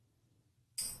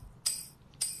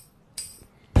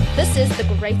This is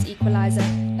The Great Equalizer,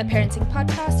 a parenting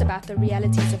podcast about the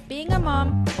realities of being a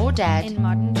mom or dad in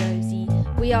modern Jersey.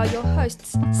 We are your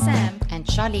hosts, Sam and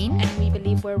Charlene, and we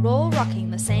believe we're all rocking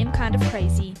the same kind of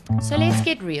crazy. So let's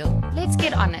get real, let's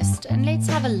get honest, and let's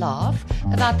have a laugh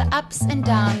about the ups and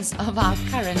downs of our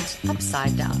current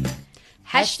upside down.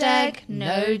 Hashtag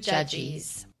no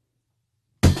judgies.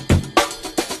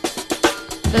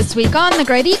 This week on The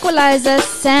Great Equalizer,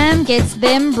 Sam gets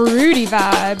them broody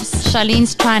vibes.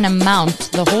 Charlene's trying to mount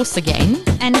the horse again.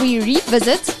 And we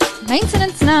revisit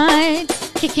Maintenance Night.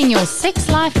 Kicking your sex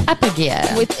life up a gear.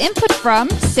 With input from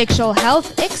sexual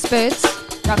health experts,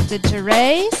 Dr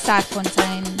Jireh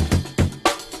Serfontein.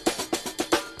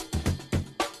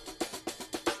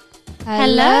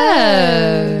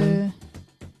 Hello.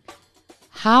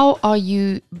 How are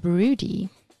you, broody?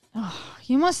 Oh,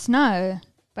 you must know.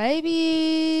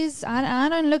 Babies, I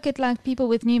don't look at like people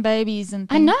with new babies and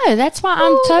think, I know, that's why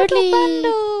I'm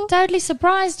totally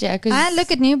surprised. Yeah, because I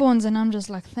look at newborns and I'm just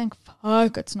like, thank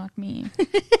fuck it's not me.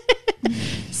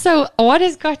 So what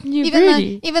has gotten you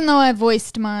broody? Even though I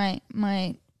voiced my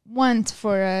want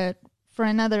for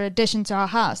another addition to our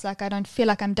house, like I don't feel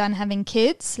like I'm done having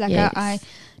kids. Like yes. I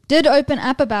did open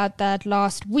up about that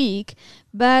last week,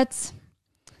 but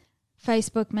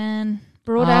Facebook, man.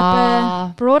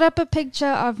 Brought up a picture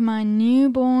of my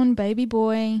newborn baby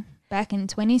boy back in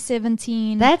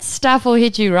 2017. That stuff will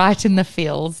hit you right in the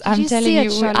feels. I'm telling you,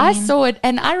 Charlene? I saw it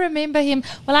and I remember him.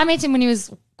 Well, I met him when he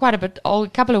was quite a bit old,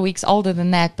 a couple of weeks older than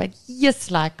that. But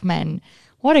yes, like, man,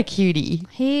 what a cutie.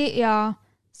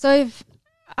 So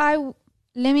let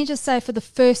me just say, for the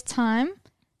first time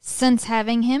since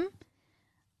having him,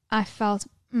 I felt,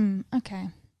 okay.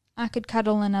 I could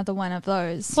cuddle another one of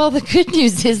those. Well, the good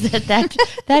news is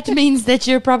that means that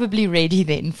you're probably ready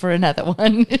then for another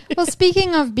one. Well,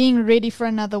 speaking of being ready for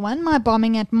another one, my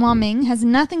bombing at momming has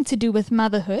nothing to do with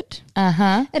motherhood.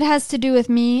 Uh-huh. It has to do with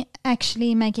me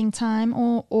actually making time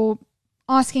or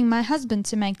asking my husband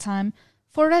to make time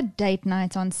for a date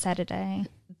night on Saturday.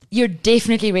 You're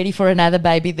definitely ready for another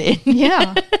baby then.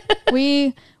 Yeah.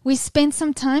 We spent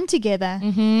some time together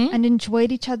and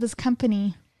enjoyed each other's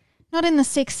company. Not in the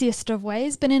sexiest of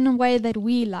ways, but in a way that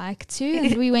we like to.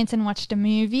 And we went and watched a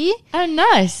movie. Oh,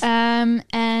 nice.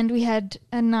 And we had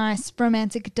a nice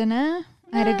romantic dinner.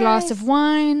 I had a glass of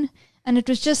wine. And it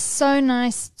was just so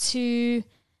nice to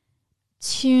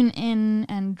tune in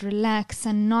and relax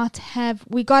and not have...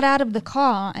 We got out of the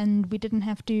car and we didn't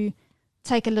have to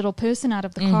take a little person out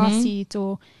of the car seat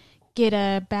or get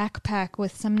a backpack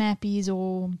with some nappies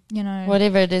or,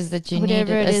 whatever it is that you need,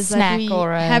 a snack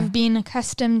or a... have been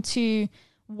accustomed to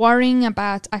worrying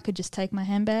about. I could just take my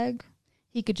handbag.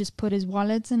 He could just put his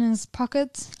wallet in his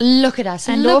pocket. Look at us.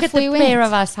 And look at the pair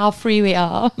of us, how free we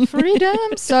are. Freedom.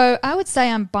 So I would say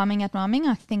I'm bombing at momming.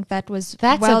 I think that's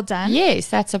well done. Yes,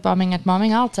 that's a bombing at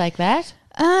momming. I'll take that.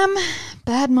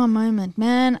 Bad mom moment.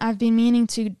 Man, I've been meaning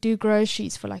to do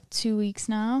groceries for like 2 weeks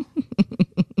now.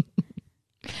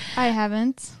 I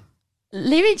haven't.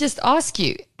 Let me just ask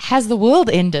you, has the world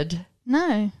ended?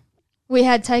 No. We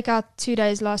had takeout 2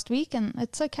 days last week and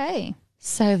it's okay.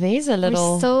 So we're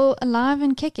still alive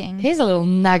and kicking. Here's a little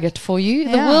nugget for you.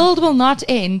 Yeah. The world will not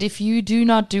end if you do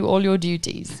not do all your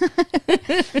duties.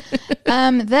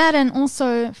 That and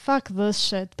also, fuck this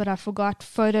shit, but I forgot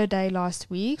photo day last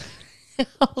week.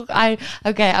 I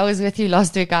was with you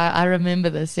last week. I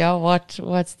remember this. Yeah,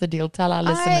 what's the deal? Tell our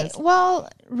listeners. Well,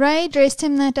 Ray dressed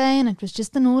him that day, and it was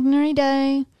just an ordinary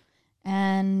day.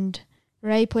 And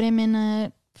Ray put him in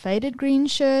a faded green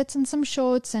shirt and some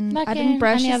shorts, and I didn't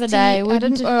brush his teeth.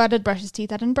 I did brush his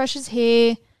teeth. I didn't brush his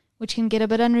hair, which can get a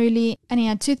bit unruly. And he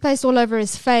had toothpaste all over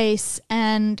his face,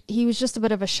 and he was just a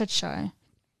bit of a shit show.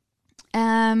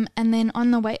 And then on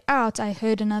the way out, I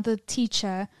heard another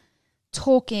teacher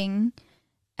talking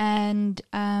and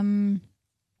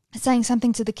saying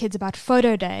something to the kids about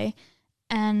photo day,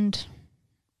 and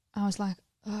I was like,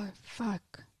 oh fuck.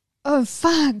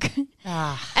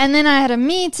 And then I had a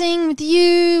meeting with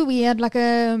you. We had like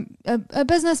a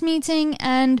business meeting,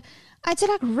 and I had to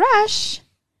like rush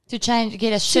to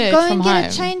get a shirt to go from and get home.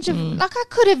 A change of like I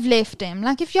could have left him.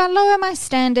 Like if you lower my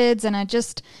standards and I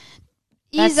just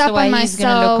ease up on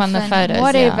myself look on the and photos,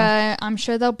 whatever. yeah. I'm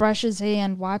sure they'll brush his hair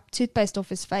and wipe toothpaste off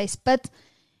his face. But,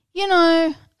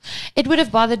 it would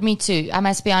have bothered me too, I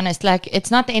must be honest. Like,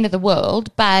 it's not the end of the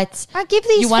world, but I give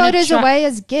these photos away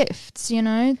as gifts,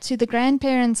 to the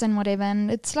grandparents and whatever.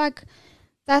 And it's like,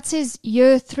 that's his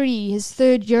year 3, his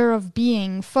 3rd year of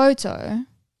being photo.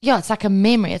 Yeah, it's like a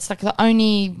memory. It's like the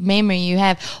only memory you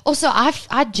have. Also,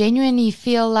 I genuinely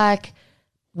feel like,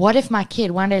 what if my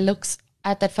kid one day looks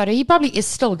at that photo, he probably is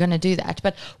still going to do that.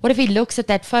 But what if he looks at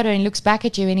that photo and looks back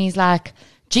at you and he's like,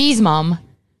 geez, Mom,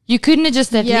 you couldn't have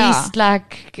just at least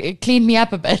like cleaned me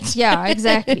up a bit. Yeah,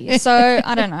 exactly. So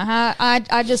I don't know how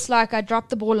I just like, I dropped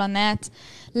the ball on that.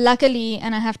 Luckily,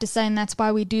 and I have to say, and that's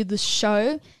why we do this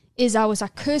show, is I was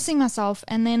like cursing myself,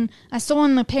 and then I saw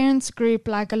in the parents group,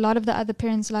 like a lot of the other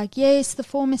parents like, yes, the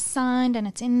form is signed and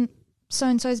it's in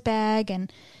so-and-so's bag,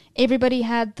 and everybody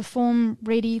had the form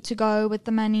ready to go with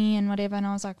the money and whatever, and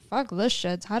I was like, fuck this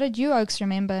shit, how did you Oaks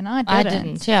remember? And I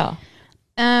didn't. Yeah.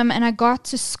 And I got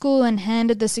to school and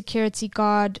handed the security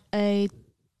guard the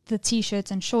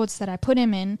t-shirts and shorts that I put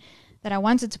him in, that I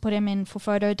wanted to put him in for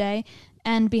photo day.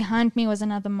 And behind me was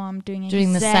another mom doing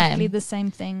exactly the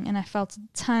same thing. And I felt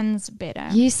tons better.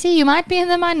 You see, you might be in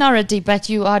the minority, but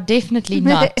you are definitely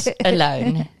not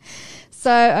alone.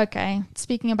 So, okay,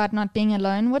 speaking about not being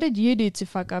alone, what did you do to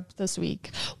fuck up this week?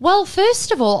 Well,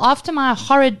 first of all, after my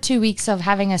horrid 2 weeks of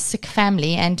having a sick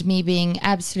family and me being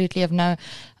absolutely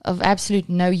of absolute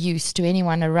no use to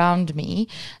anyone around me,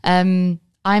 I'm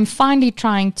finally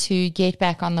trying to get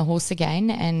back on the horse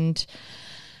again and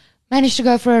managed to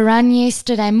go for a run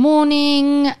yesterday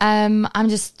morning. I'm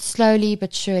just slowly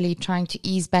but surely trying to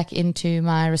ease back into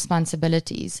my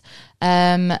responsibilities.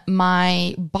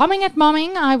 My bombing at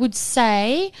momming, I would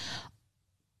say,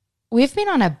 we've been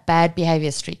on a bad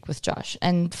behavior streak with Josh.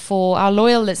 And for our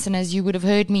loyal listeners, you would have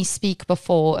heard me speak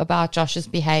before about Josh's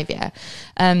behavior.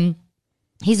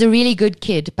 He's a really good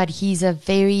kid, but he's a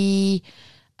very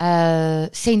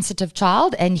sensitive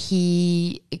child, and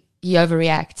he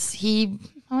overreacts.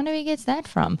 I wonder where he gets that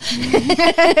from.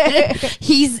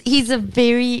 He's a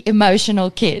very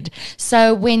emotional kid.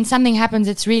 So when something happens,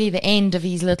 it's really the end of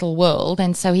his little world.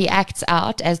 And so he acts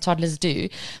out as toddlers do.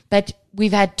 But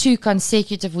we've had 2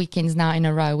 consecutive weekends now in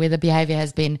a row where the behavior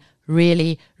has been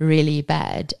really, really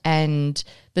bad. And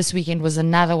this weekend was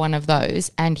another one of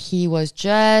those. And he was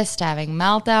just having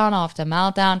meltdown after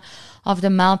meltdown after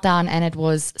meltdown. And it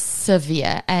was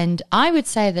severe. And I would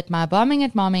say that my bombing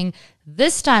at momming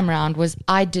this time round was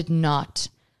I did not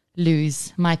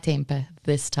lose my temper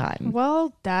this time.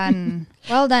 Well done.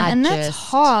 Well done. And that's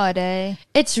hard, eh?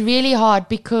 It's really hard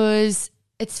because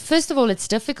first of all, it's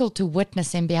difficult to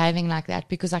witness him behaving like that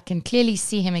because I can clearly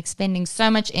see him expending so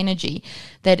much energy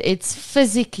that it's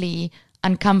physically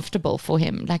uncomfortable for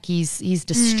him. Like he's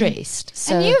distressed.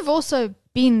 So, and you've also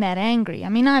been that angry. I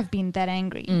mean, I've been that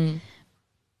angry.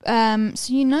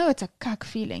 So you know it's a cuck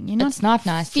feeling. It's not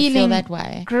nice to feel that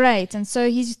way. Great. And so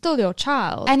he's still your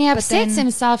child. And he upsets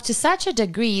himself to such a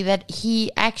degree that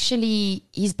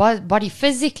his body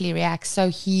physically reacts. So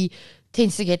he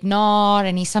tends to get gnawed,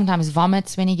 and he sometimes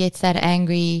vomits when he gets that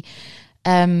angry.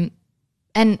 And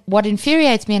what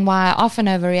infuriates me and why I often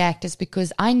overreact is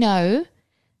because I know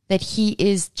that he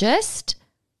is just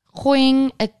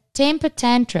throwing a temper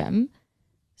tantrum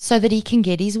so that he can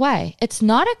get his way. It's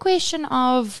not a question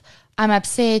of I'm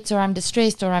upset or I'm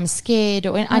distressed or I'm scared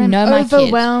or I know my kid. I'm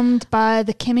overwhelmed by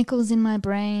the chemicals in my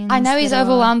brain. I know he's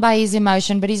overwhelmed by his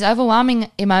emotion, but his overwhelming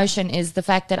emotion is the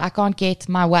fact that I can't get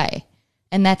my way.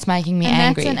 And that's making me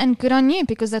angry. And good on you,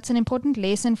 because that's an important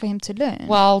lesson for him to learn.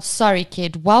 Well, sorry,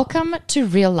 kid. Welcome to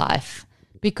real life.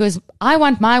 Because I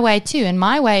want my way too. And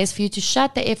my way is for you to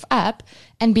shut the F up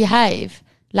and behave.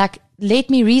 Like, let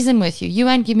me reason with you. You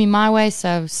won't give me my way,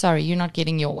 so sorry, you're not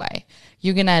getting your way.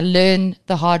 You're going to learn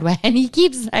the hard way. And he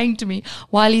keeps saying to me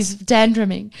while he's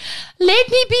tantruming, let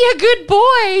me be a good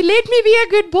boy. Let me be a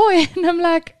good boy. And I'm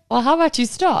like, well, how about you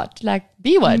start? Like,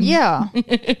 be one. Yeah.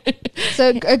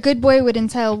 So a good boy would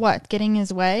entail what? Getting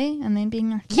his way and then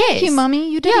being like, thank you,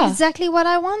 mommy. You did exactly what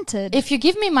I wanted. If you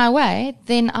give me my way,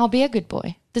 then I'll be a good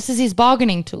boy. This is his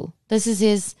bargaining tool. This is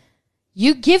his,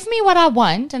 you give me what I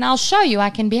want and I'll show you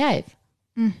I can behave.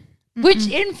 Which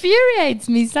infuriates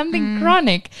me, something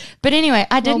chronic. But anyway,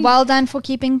 I didn't. Well done for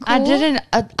keeping cool. I didn't.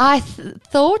 I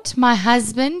thought my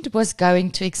husband was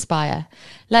going to expire.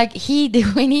 Like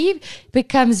when he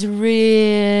becomes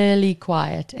really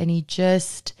quiet and he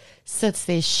just sits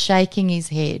there shaking his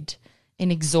head in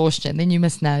exhaustion, then you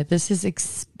must know this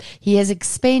is he has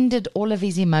expended all of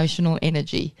his emotional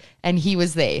energy, and he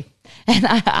was there. And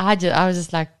I was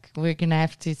just like, we're gonna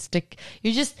have to stick.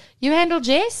 You handle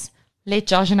Jess. Let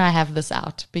Josh and I have this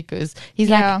out, because he's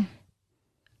like,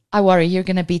 I worry you're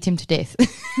going to beat him to death.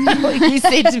 He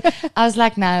said to me, I was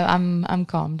like, no, I'm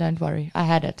calm. Don't worry. I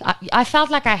had it. I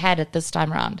felt like I had it this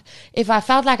time around. If I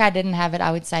felt like I didn't have it,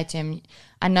 I would say to him,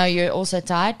 I know you're also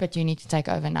tired, but you need to take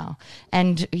over now.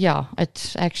 And yeah,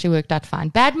 it actually worked out fine.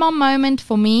 Bad mom moment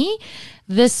for me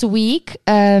this week.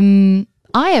 I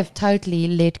have totally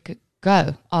let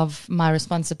go of my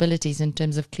responsibilities in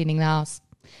terms of cleaning the house.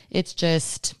 It's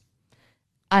just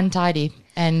untidy,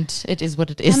 and it is what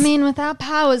it is. I mean, with our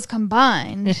powers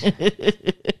combined,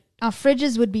 our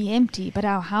fridges would be empty, but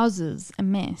our houses a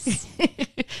mess.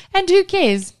 And who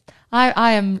cares?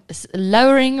 I am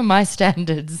lowering my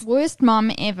standards. Worst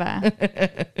mom ever,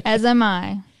 as am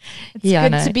I. It's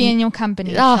good to be in your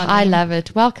company. I love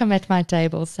it. Welcome at my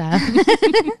table, Sam.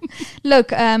 Look,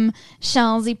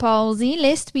 Shalsy Palsy,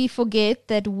 lest we forget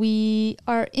that we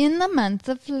are in the month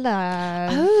of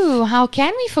love. Oh, how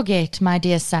can we forget, my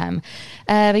dear Sam?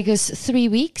 Because 3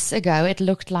 weeks ago, it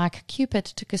looked like Cupid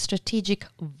took a strategic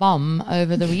vom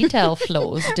over the retail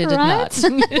floors, did it not?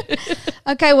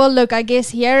 Okay, well, look, I guess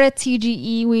here at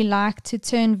TGE, we like to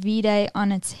turn V-Day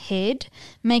on its head,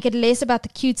 make it less about the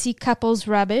cutesy couples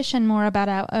rubbish and more about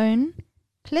our own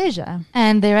pleasure.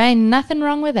 And there ain't nothing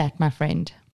wrong with that, my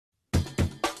friend.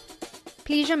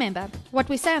 Please remember, what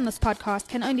we say on this podcast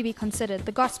can only be considered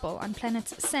the gospel on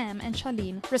planets Sam and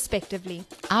Charlene, respectively.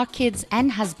 Our kids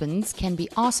and husbands can be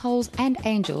assholes and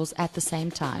angels at the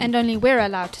same time. And only we're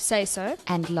allowed to say so.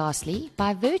 And lastly,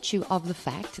 by virtue of the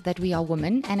fact that we are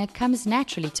women and it comes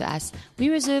naturally to us, we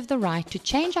reserve the right to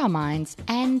change our minds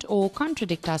and or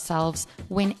contradict ourselves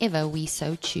whenever we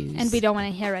so choose. And we don't want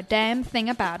to hear a damn thing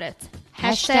about it.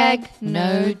 Hashtag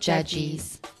no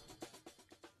judgies.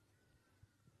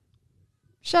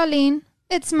 Charlene,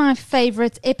 it's my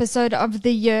favorite episode of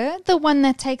the year, the one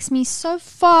that takes me so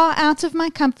far out of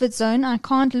my comfort zone I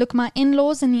can't look my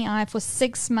in-laws in the eye for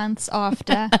 6 months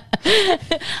after.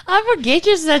 I forget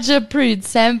you're such a prude,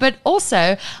 Sam, but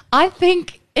also I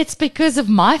think it's because of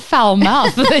my foul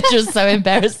mouth that you're so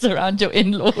embarrassed around your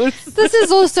in-laws. This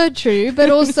is also true, but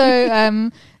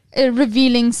also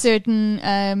revealing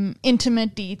certain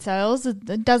intimate details.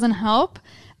 It doesn't help.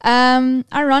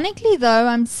 Ironically, though,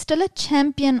 I'm still a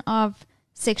champion of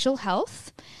sexual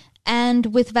health, and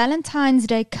with Valentine's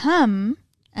Day come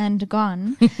and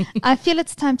gone, I feel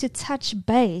it's time to touch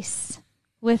base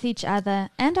with each other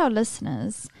and our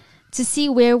listeners to see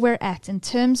where we're at in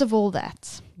terms of all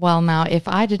that. Well, now, if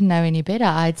I didn't know any better,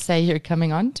 I'd say you're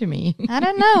coming on to me. I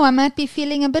don't know. I might be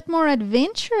feeling a bit more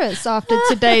adventurous after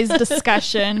today's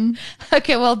discussion.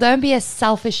 Okay, well, don't be a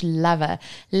selfish lover.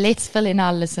 Let's fill in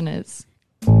our listeners.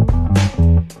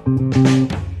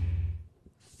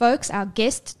 Folks, our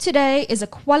guest today is a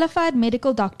qualified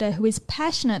medical doctor who is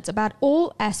passionate about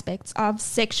all aspects of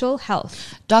sexual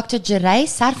health. Dr Jireh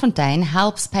Serfontein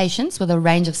helps patients with a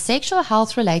range of sexual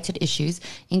health-related issues,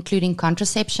 including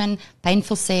contraception,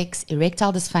 painful sex,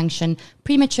 erectile dysfunction,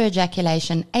 premature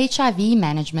ejaculation, HIV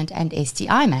management, and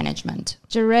STI management.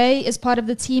 Jireh is part of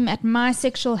the team at My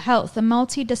Sexual Health, a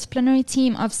multidisciplinary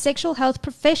team of sexual health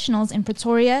professionals in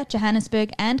Pretoria,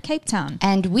 Johannesburg, and Cape Town.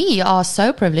 And we are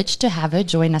so privileged to have her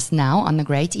join us now on The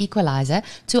Great Equalizer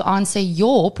to answer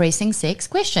your pressing sex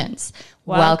questions.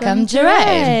 Welcome Jireh.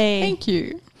 Thank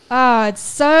you. Oh, it's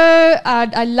so,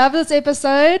 I love this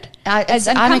episode. As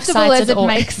uncomfortable as it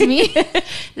makes me.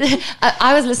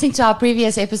 I was listening to our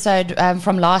previous episode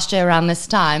from last year around this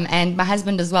time, and my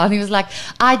husband as well, and he was like,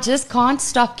 I just can't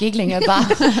stop giggling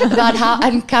about how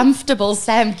uncomfortable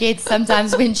Sam gets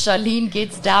sometimes when Charlene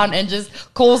gets down and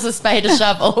just calls a spade a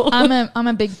shovel. I'm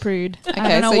a big prude. Okay, I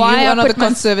don't know so why you're one of the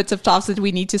conservative types that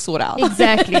we need to sort out.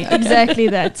 Exactly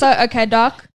that. So, okay,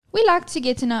 Doc. We like to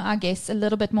get to know our guests a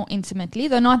little bit more intimately,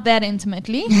 though not that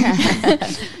intimately. We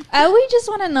just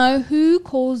want to know who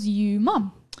calls you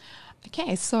mom.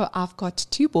 Okay, so I've got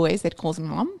 2 boys that calls me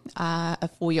mom. A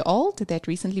 4-year-old that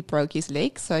recently broke his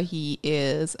leg, so he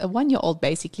is a 1-year-old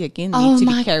basically again, needs to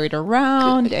be carried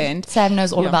around. And Sam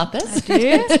knows all about this. I do.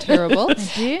 It's terrible. I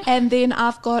do. And then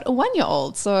I've got a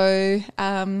 1-year-old, so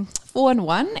 4 and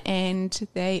 1, and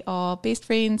they are best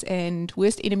friends and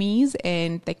worst enemies,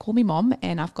 and they call me mom.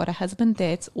 And I've got a husband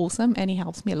that's awesome, and he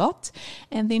helps me a lot.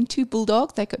 And then 2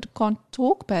 bulldogs that can't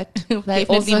talk, but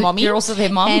definitely mommy. You're also their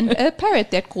mom. And a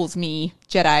parrot that calls me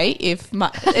Jireh, in my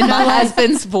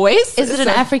husband's voice. Is it an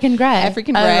African grey?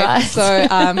 African grey. Right. So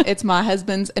it's my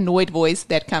husband's annoyed voice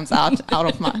that comes out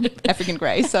of my African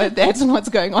grey. So that's what's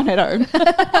going on at home.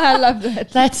 I love that.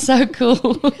 That's so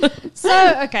cool.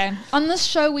 So, okay, on this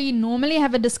show we normally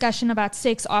have a discussion about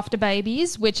sex after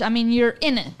babies, which, I mean, you're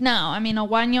in it now. I mean, a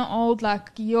 1-year-old,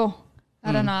 like,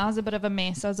 I don't know, I was a bit of a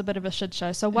mess. I was a bit of a shit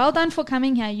show. So well done for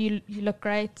coming here. You look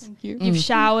great. Thank you. You've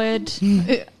showered.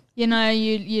 You know,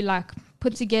 you like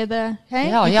put together. Hey?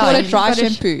 Yeah. Call it dry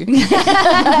shampoo.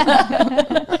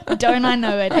 Don't I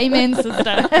know it? Amen,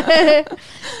 sister.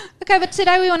 Okay, but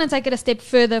today we want to take it a step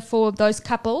further for those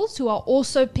couples who are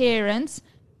also parents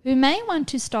who may want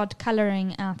to start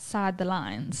colouring outside the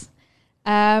lines.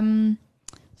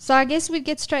 So I guess we'd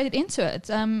get straight into it.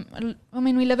 I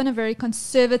mean, we live in a very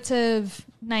conservative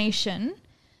nation,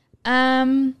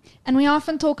 And we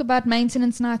often talk about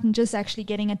maintenance night and just actually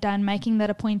getting it done, making that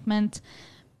appointment.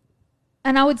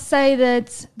 And I would say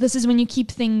that this is when you keep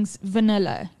things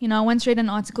vanilla. You know, I once read an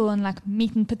article on like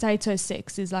meat and potato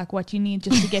sex is like what you need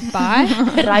just to get by.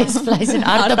 Rice, vlees and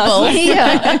aardappels.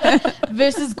 Yeah.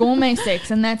 Versus gourmet sex.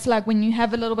 And that's like when you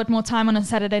have a little bit more time on a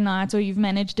Saturday night or you've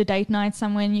managed a date night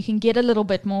somewhere and you can get a little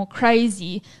bit more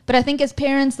crazy. But I think as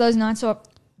parents, those nights are,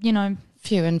 you know,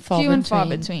 few and far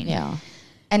between. Yeah.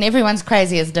 And everyone's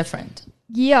crazy is different.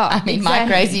 Yeah, I mean, my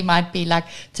crazy might be like,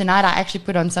 tonight I actually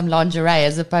put on some lingerie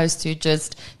as opposed to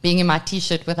just being in my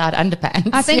T-shirt without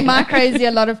underpants. I think my crazy,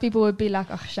 a lot of people would be like,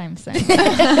 oh, shame.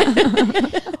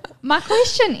 My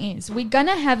question is, we're going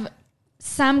to have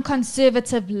some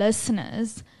conservative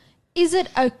listeners. Is it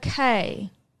okay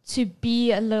to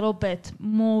be a little bit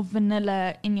more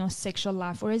vanilla in your sexual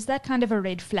life, or is that kind of a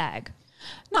red flag?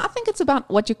 No, I think it's about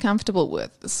what you're comfortable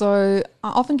with. So I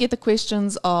often get the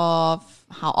questions of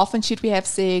how often should we have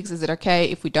sex? Is it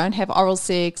okay if we don't have oral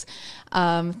sex?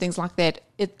 Things like that.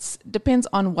 It depends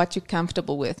on what you're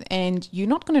comfortable with. And you're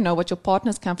not going to know what your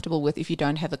partner's comfortable with if you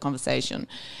don't have a conversation.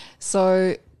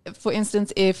 So, for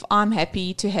instance, if I'm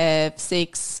happy to have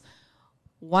sex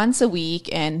once a week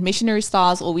and missionary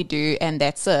style is all we do and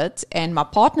that's it, and my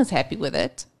partner's happy with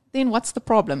it, then what's the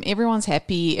problem? Everyone's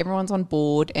happy, everyone's on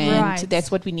board, and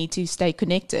that's what we need to stay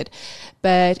connected.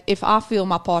 But if I feel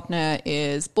my partner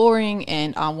is boring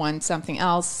and I want something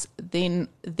else, then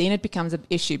it becomes an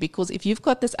issue, because if you've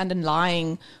got this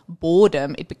underlying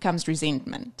boredom, it becomes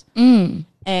resentment.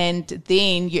 And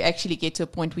then you actually get to a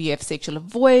point where you have sexual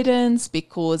avoidance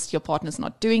because your partner's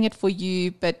not doing it for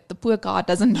you, but the poor guy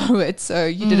doesn't know it, so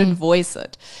you didn't voice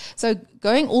it. So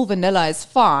going all vanilla is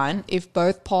fine if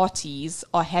both parties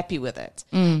are happy with it.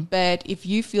 But if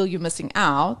you feel you're missing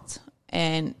out,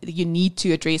 and you need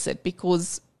to address it,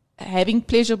 because having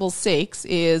pleasurable sex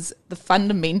is the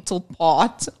fundamental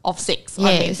part of sex. Yes.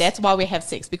 I mean, that's why we have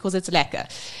sex, because it's lekker.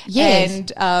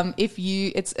 Yes. And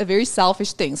it's a very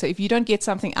selfish thing. So if you don't get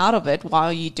something out of it, why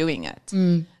are you doing it?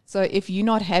 So if you're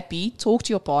not happy, talk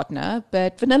to your partner,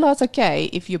 but vanilla is okay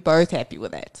if you're both happy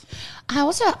with it. I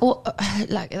also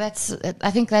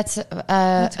I think that's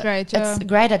great. It's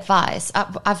great advice.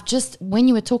 I've just, when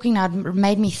you were talking now, it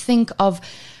made me think of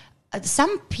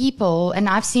some people, and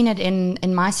I've seen it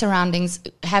in my surroundings,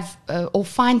 have or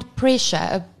find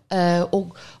pressure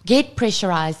or get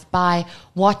pressurized by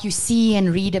what you see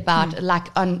and read about, like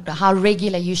on how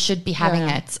regular you should be having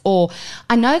it. Or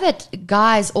I know that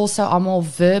guys also are more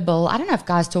verbal. I don't know if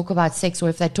guys talk about sex or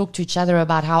if they talk to each other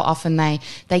about how often they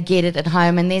get it at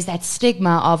home. And there's that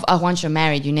stigma of, oh, once you're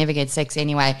married, you never get sex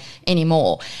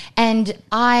anymore. And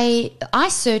I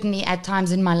certainly at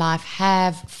times in my life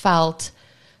have felt,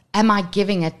 am I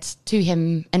giving it to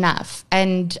him enough?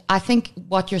 And I think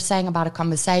what you're saying about a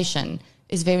conversation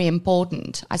is very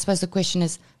important. I suppose the question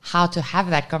is how to have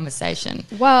that conversation.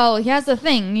 Well, here's the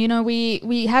thing. You know,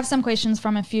 we have some questions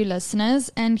from a few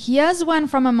listeners, and here's one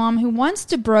from a mom who wants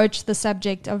to broach the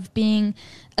subject of being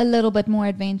a little bit more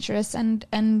adventurous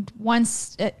and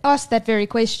wants asked that very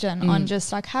question on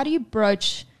just like, how do you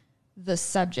broach this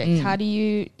subject? How do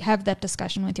you have that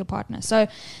discussion with your partner? So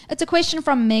it's a question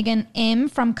from Megan M.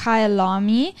 from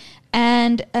Kyalami.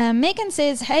 And Megan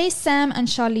says, hey, Sam and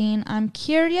Charlene, I'm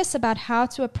curious about how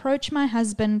to approach my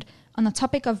husband on the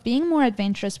topic of being more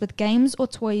adventurous with games or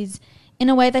toys in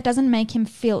a way that doesn't make him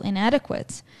feel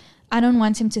inadequate. I don't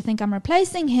want him to think I'm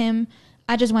replacing him.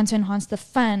 I just want to enhance the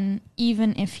fun,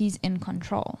 even if he's in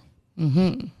control.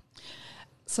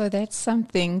 So that's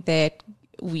something that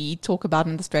we talk about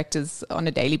in Distractors on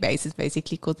a daily basis,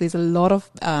 basically, because there's a lot of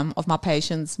my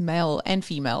patients, male and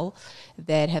female,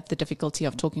 that have the difficulty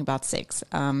of talking about sex.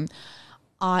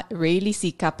 I rarely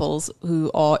see couples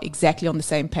who are exactly on the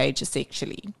same page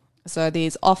sexually. So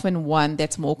there's often one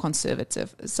that's more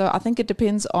conservative. So I think it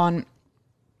depends on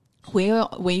where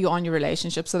you are in your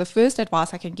relationship. So the first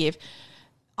advice I can give,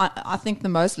 I think the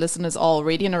most listeners are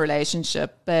already in a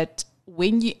relationship, but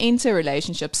when you enter a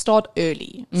relationship, start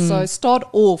early. So start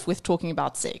off with talking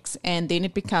about sex, and then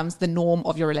it becomes the norm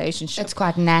of your relationship. It's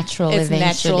quite natural. It's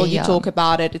natural. You talk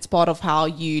about it. It's part of how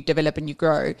you develop and you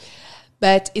grow.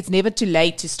 But it's never too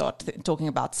late to start talking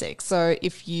about sex. So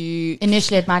if you...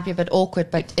 Initially, it might be a bit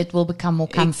awkward, but it will become more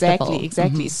comfortable.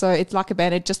 Exactly. So it's like a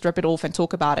bandit, just rip it off and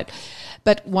talk about it.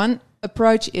 But one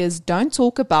approach is don't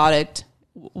talk about it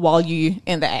while you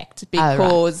in the act,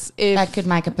 because if that could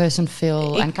make a person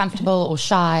feel uncomfortable or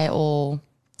shy, or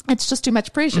it's just too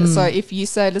much pressure. So if you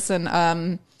say,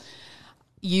 listen,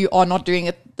 you are not doing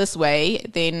it this way,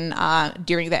 then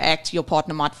during the act, your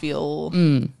partner might feel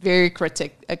very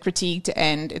critiqued,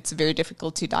 and it's very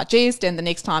difficult to digest. And the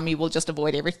next time, you will just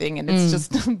avoid everything, and it's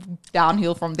just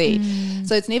downhill from there.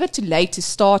 So it's never too late to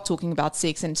start talking about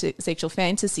sex and sexual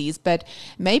fantasies, but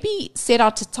maybe set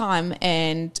out a time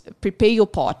and prepare your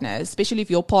partner, especially if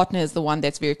your partner is the one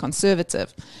that's very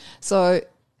conservative. So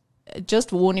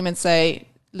just warn him and say,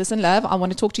 listen, love, I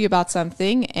want to talk to you about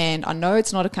something, and I know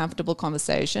it's not a comfortable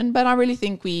conversation, but I really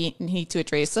think we need to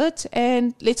address it,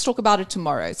 and let's talk about it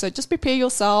tomorrow. So just prepare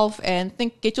yourself and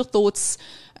get your thoughts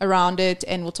around it,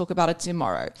 and we'll talk about it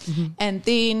tomorrow. And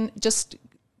then just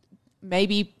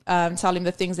maybe tell him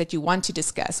the things that you want to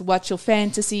discuss. What's your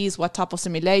fantasies? What type of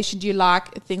simulation do you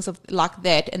like? Things like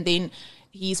that. And then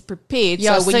he's prepared.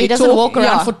 Yeah, so he doesn't walk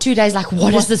around for 2 days like,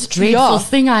 what is this dreadful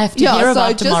thing I have to hear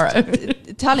about tomorrow?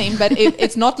 Tell him, but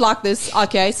it's not like this,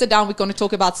 okay, sit down, we're going to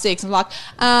talk about sex. I'm like,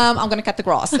 I'm going to cut the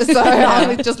grass. So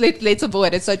just let's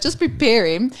avoid it. So just prepare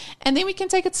him, and then we can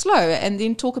take it slow, and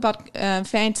then talk about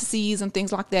fantasies and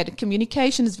things like that. And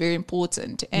communication is very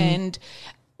important. And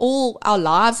all our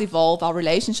lives evolve, our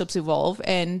relationships evolve,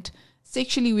 and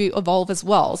sexually we evolve as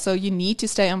well. So you need to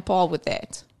stay on par with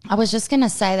that. I was just going to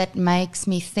say that makes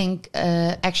me think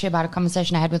actually about a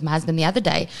conversation I had with my husband the other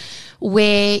day,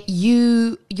 where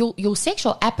your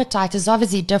sexual appetite is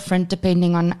obviously different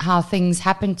depending on how things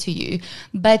happen to you.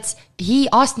 But he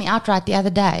asked me outright the other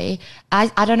day,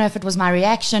 I don't know if it was my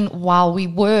reaction while we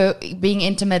were being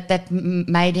intimate that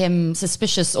made him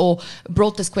suspicious or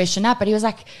brought this question up, but he was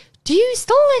like, do you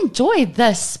still enjoy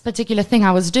this particular thing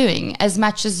I was doing as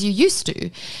much as you used to?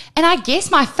 And I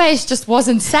guess my face just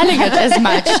wasn't selling it as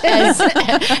much as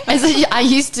I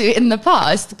used to in the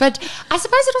past. But I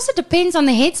suppose it also depends on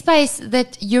the headspace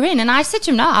that you're in. And I said to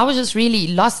him, no, I was just really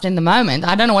lost in the moment.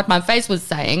 I don't know what my face was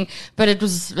saying, but it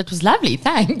was lovely.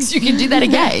 Thanks. You can do that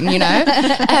again, you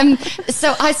know?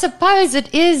 So I suppose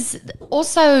it is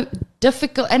also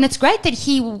difficult, and it's great that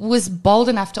he was bold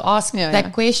enough to ask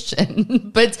that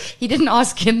question, but he didn't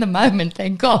ask in the moment,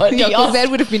 thank God. Yeah, that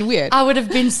would have been weird. I would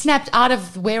have been snapped out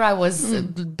of where I was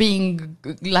being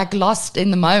like lost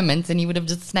in the moment, and he would have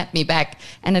just snapped me back,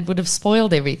 and it would have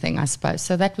spoiled everything, I suppose.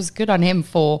 So that was good on him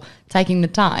for taking the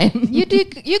time. You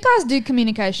guys do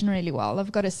communication really well,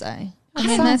 I've got to say. I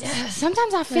mean,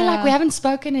 sometimes I feel like we haven't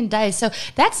spoken in days. So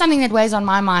that's something that weighs on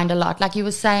my mind a lot. Like you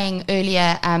were saying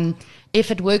earlier, if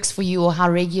it works for you or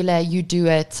how regular you do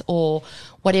it or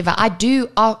whatever. I do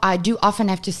often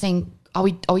have to think, are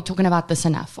we talking about this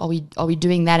enough? Are we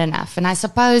doing that enough? And I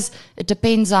suppose it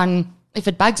depends on, if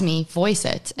it bugs me, voice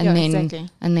it, and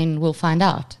then we'll find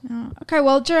out. Okay,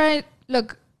 well, Jireh,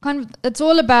 look, it's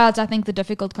all about, I think, the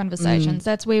difficult conversations.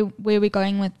 That's where we're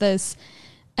going with this.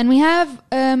 And we have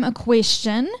a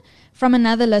question from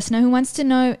another listener who wants to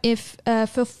know if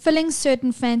fulfilling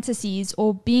certain fantasies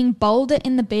or being bolder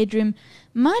in the bedroom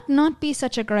might not be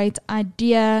such a great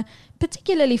idea,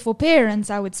 particularly for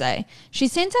parents, I would say. She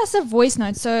sent us a voice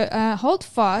note, so hold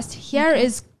fast. Here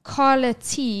is Carla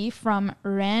T. from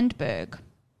Randburg.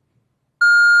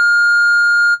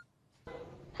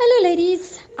 Hello,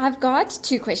 ladies. I've got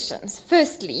 2 questions.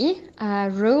 Firstly,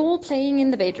 role playing in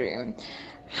the bedroom.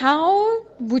 How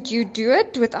would you do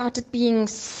it without it being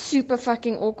super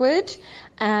fucking awkward?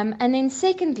 And then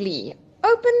secondly,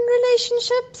 open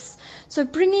relationships. So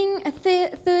bringing a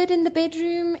third in the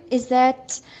bedroom, is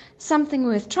that something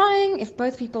worth trying if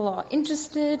both people are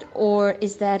interested, or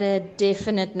is that a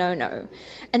definite no-no?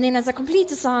 And then as a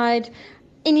complete aside,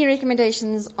 any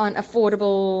recommendations on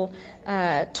affordable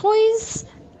toys?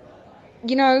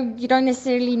 You know, you don't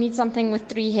necessarily need something with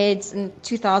 3 heads and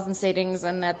 2,000 settings,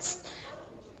 and that's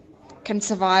can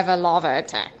survive a lava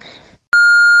attack.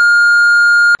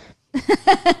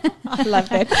 I love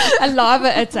that. A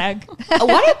lava attack.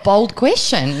 What a bold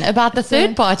question about the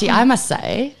third party, I must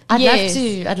say.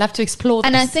 I'd love to explore this.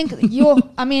 And I think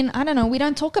I don't know, we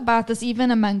don't talk about this even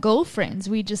among girlfriends.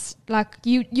 We just like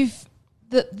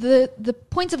the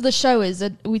point of the show is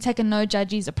that we take a no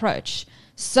judges approach.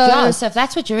 So if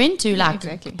that's what you're into,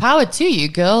 like, power to you,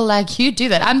 girl. Like, you do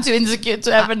that. I'm too insecure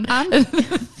to have a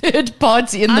third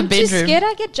party in the bedroom. I'm too scared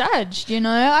I get judged, you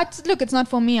know. Look, it's not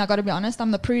for me. I got to be honest. I'm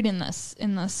the prude in this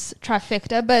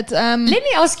trifecta. But let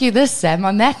me ask you this, Sam.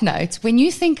 On that note, when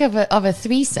you think of a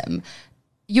threesome,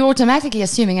 you're automatically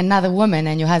assuming another woman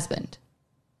and your husband.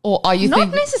 Or are you not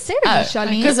necessarily,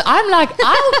 Charlene? Because I'm like,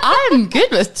 I'm good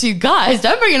with 2 guys.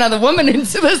 Don't bring another woman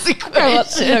into this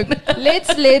equation. Look,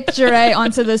 let's let Jireh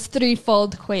answer this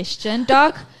threefold question.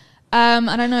 Doc,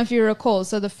 I don't know if you recall.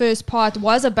 So the first part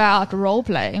was about role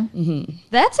play. Mm-hmm.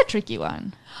 That's a tricky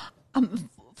one.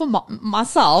 For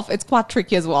myself, it's quite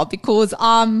tricky as well because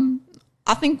I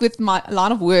I think with my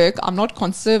line of work, I'm not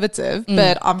conservative,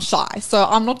 but I'm shy. So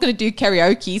I'm not going to do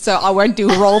karaoke, so I won't do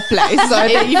role play. So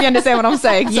if you understand what I'm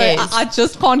saying. So Yes. I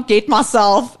just can't get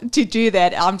myself to do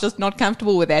that. I'm just not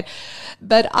comfortable with that.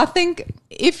 But I think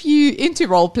if you into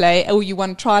role play or you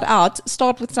want to try it out,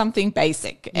 start with something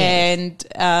basic. Yes.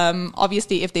 And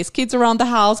obviously, if there's kids around the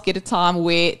house, get a time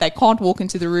where they can't walk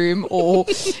into the room, or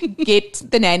get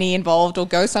the nanny involved, or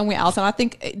go somewhere else. And I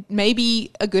think it may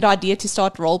be a good idea to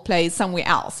start role play somewhere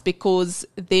else, because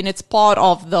then it's part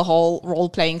of the whole role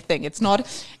playing thing. It's not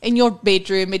in your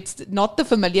bedroom. It's not the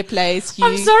familiar place.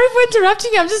 I'm sorry for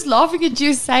interrupting you. I'm just laughing at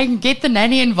you saying get the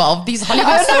nanny involved. These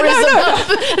Hollywood stories about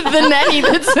the nanny.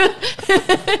 That's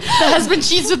the husband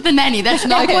cheats with the nanny. That's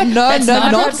not Okay, what. no, that's no,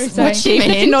 not not what she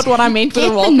definitely meant. not what I meant for Get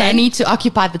the role the play. nanny to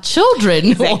occupy the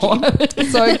children.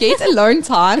 So get alone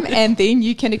time, and then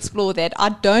you can explore that. I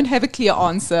don't have a clear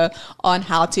answer on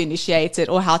how to initiate it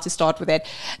or how to start with it,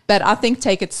 but I think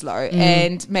take it slow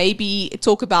and maybe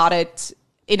talk about it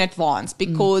in advance,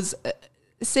 because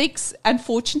sex,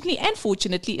 unfortunately and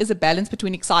fortunately, is a balance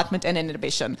between excitement and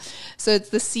inhibition. So it's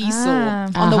the seesaw.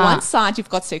 On the one side, you've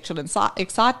got sexual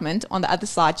excitement. On the other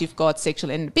side, you've got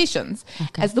sexual inhibitions.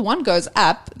 Okay. As the one goes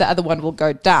up, the other one will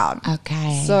go down.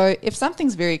 Okay. So if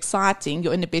something's very exciting,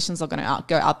 your inhibitions are going to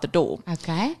go out the door.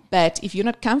 Okay. But if you're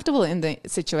not comfortable in the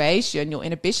situation, your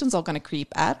inhibitions are going to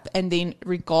creep up. And then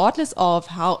regardless of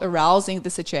how arousing the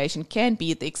situation can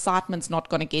be, the excitement's not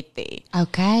going to get there.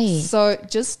 Okay. So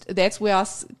that's where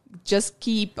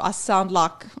I sound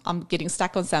like I'm getting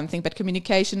stuck on something, but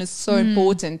communication is so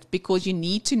important, because you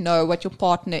need to know what your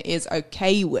partner is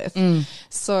okay with.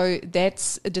 So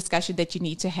that's a discussion that you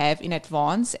need to have in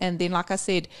advance. And then, like I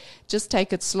said, just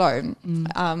take it slow.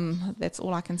 That's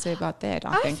all I can say about that.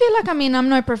 I think. feel like, I'm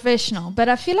no professional, but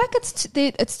I feel like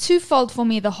it's twofold for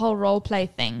me, the whole role play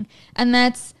thing. And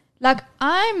that's like,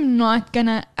 I'm not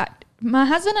gonna, my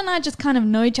husband and I just kind of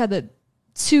know each other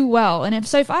too well, and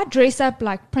if I dress up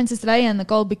like Princess Leia in the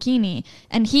gold bikini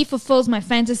and he fulfills my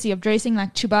fantasy of dressing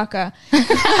like Chewbacca,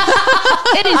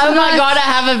 it is Oh my God, I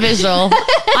have a visual.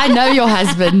 I know your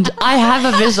husband. I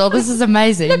have a visual. This is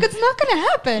amazing. Look, it's not going to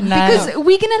happen, No. because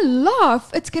we're going to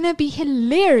laugh. It's going to be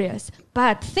hilarious.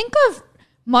 But think of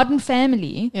Modern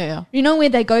Family. Yeah. You know, where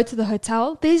they go to the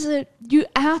hotel? You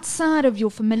outside of your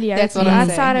familiarity, That's what I'm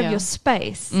outside saying, of your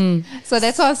space. So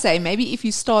that's why I say, maybe if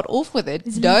you start off with it,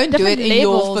 There's don't do it different in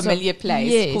your levels of- familiar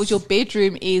place, Yes. because your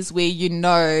bedroom is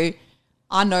where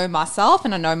I know myself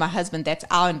and I know my husband. That's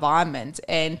our environment.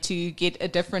 And to get a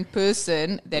different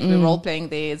person that we're role playing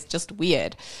there is just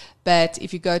weird. But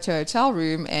if you go to a hotel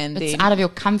room and it's then out of your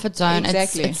comfort zone.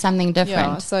 Exactly. It's something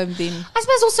different. Yeah, so then I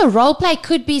suppose also role play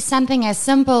could be something as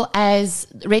simple as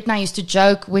Red and I used to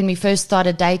joke when we first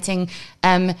started dating.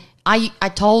 I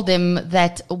told him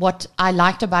that what I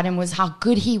liked about him was how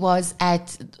good he was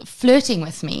at flirting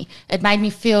with me. It made me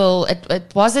feel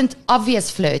it wasn't obvious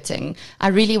flirting. I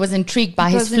really was intrigued by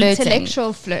his flirting.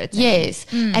 Intellectual flirting. Yes.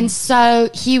 And so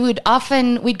we'd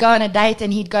go on a date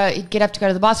and he'd get up to go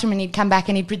to the bathroom and he'd come back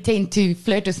and he'd pretend to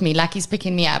flirt with me like he's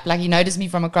picking me up, like he noticed me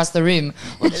from across the room.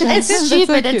 It's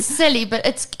stupid, it's silly, but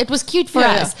it was cute for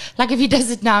us. Like if he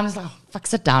does it now, I'm just like, oh, fuck,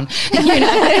 sit down.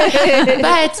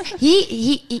 But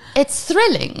he it's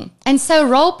thrilling. And so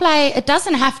role play, it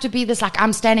doesn't have to be this like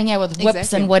I'm standing here with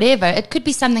whips and whatever. It could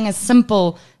be something as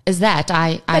simple as that,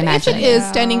 I imagine. if it is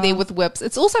standing there with whips,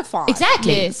 it's also fine.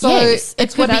 Exactly. Yes. So yes.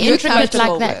 it's It could what be you're intricate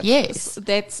comfortable like that. with. Yes.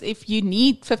 That's if you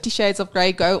need 50 Shades of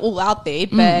Grey, go all out there.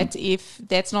 But if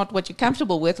that's not what you're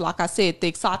comfortable with, like I said, the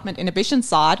excitement inhibition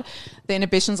side, the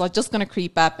inhibitions are just going to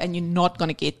creep up and you're not going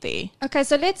to get there. Okay,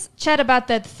 so let's chat about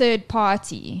that third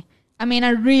party. I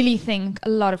really think a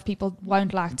lot of people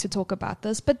won't like to talk about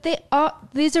this, but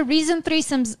there's a reason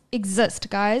threesomes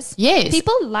exist, guys. Yes.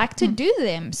 People like to do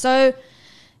them. So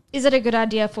is it a good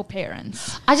idea for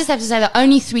parents? I just have to say the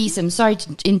only threesome, sorry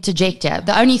to interject here,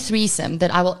 the only threesome that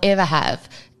I will ever have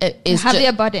is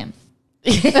Javier Bardem.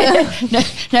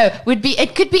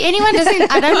 it could be anyone.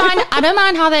 I don't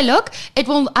mind how they look. I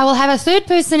will have a third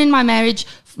person in my marriage,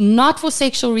 not for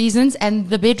sexual reasons, and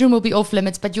the bedroom will be off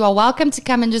limits, but you are welcome to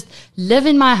come and just live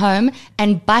in my home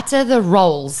and butter the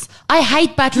rolls. I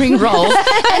hate buttering rolls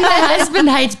and my husband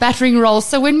hates buttering rolls.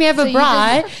 So when we have a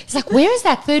braai, it's like, where is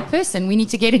that third person? We need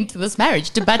to get into this marriage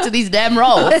to butter these damn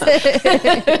rolls.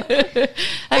 Okay,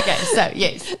 so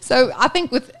yes. So I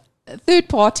think with third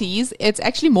parties, it's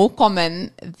actually more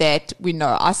common that we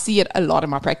know. I see it a lot in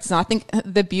my practice. And I think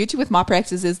the beauty with my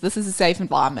practice is this is a safe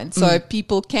environment. So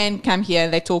people can come here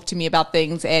and they talk to me about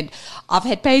things. And I've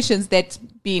had patients that's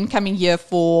been coming here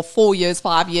for 4 years,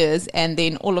 5 years, and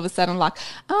then all of a sudden like,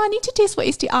 I need to test for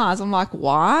STIs. I'm like,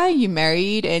 why? You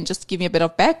married? And just give me a bit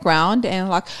of background. And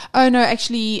like, oh no,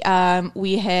 actually,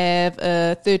 we have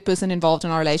a third person involved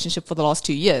in our relationship for the last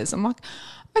 2 years. I'm like,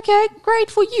 okay,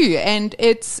 great for you. And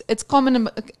it's common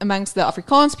amongst the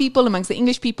Afrikaans people, amongst the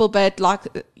English people, but like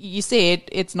you said,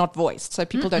 it's not voiced. So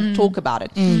people don't talk about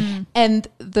it. And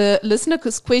the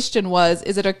listener's question was,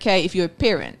 is it okay if you're a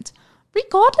parent?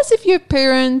 Regardless if you're a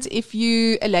parent, if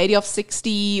you're a lady of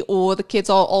 60 or the kids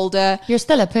are older. You're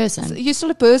still a person. You're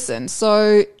still a person.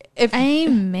 So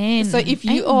Amen. So if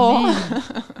you are,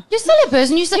 you're still a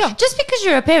person. You still, just because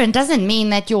you're a parent doesn't mean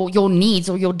that your needs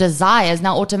or your desires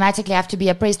now automatically have to be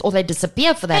oppressed or they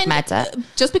disappear for that matter.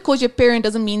 Just because you're a parent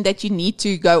doesn't mean that you need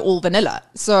to go all vanilla.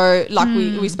 So like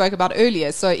we spoke about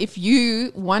earlier. So if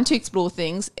you want to explore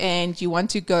things and you want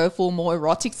to go for more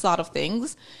erotic side of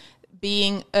things,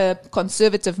 being a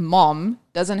conservative mom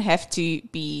doesn't have to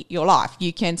be your life.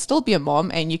 You can still be a mom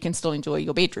and you can still enjoy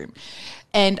your bedroom.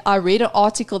 And I read an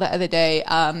article the other day,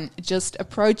 just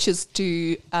approaches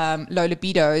to low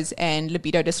libidos and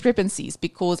libido discrepancies,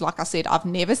 because like I said, I've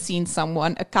never seen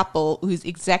a couple who's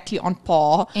exactly on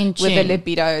par with their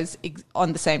libidos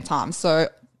on the same time. So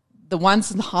the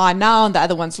one's high now and the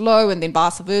other one's low, and then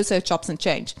vice versa, chops and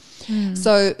change.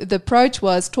 So the approach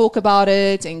was talk about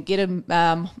it and get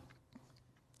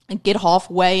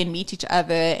halfway and meet each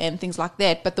other and things like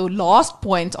that. But the last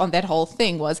point on that whole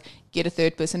thing was get a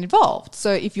third person involved.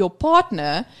 So if your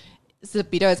partner's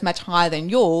libido is much higher than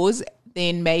yours,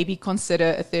 then maybe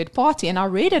consider a third party. And I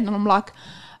read it and I'm like,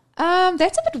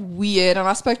 that's a bit weird. And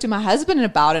I spoke to my husband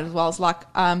about it as well. I was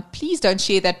like, please don't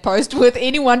share that post with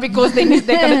anyone, because then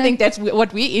they're going to think that's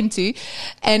what we're into.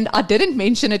 And I didn't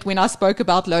mention it when I spoke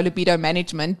about low libido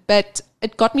management, but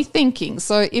it got me thinking.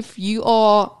 So if you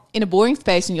are in a boring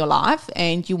space in your life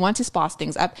and you want to spice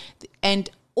things up, and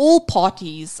all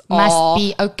parties must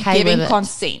be okay giving with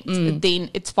consent, then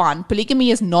it's fine.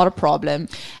 Polygamy is not a problem.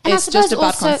 And it's just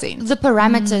about consent. The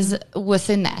parameters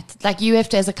within that, like you have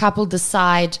to, as a couple,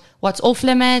 decide what's off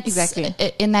limits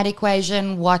in that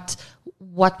equation, what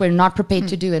we're not prepared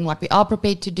to do and what we are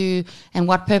prepared to do, and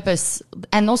what purpose.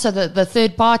 And also the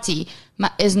third party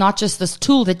is not just this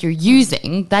tool that you're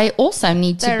using. They also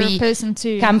need to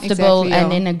be comfortable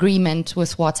and in agreement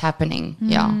with what's happening.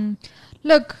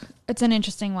 Look, it's an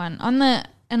interesting one. On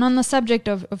the subject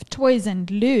of toys and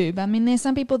lube, I mean, there's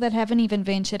some people that haven't even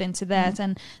ventured into that.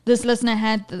 And this listener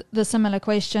had the similar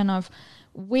question of,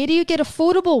 where do you get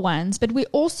affordable ones? But we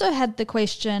also had the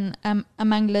question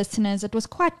among listeners, it was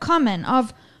quite common,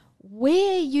 of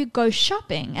where you go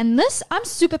shopping. And this, I'm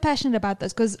super passionate about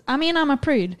this, because I mean, I'm a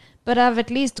prude, but I've at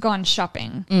least gone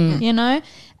shopping, you know?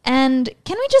 And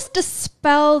can we just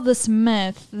dispel this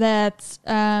myth that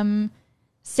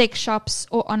sex shops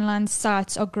or online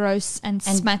sites are gross and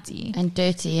smutty and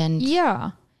dirty? And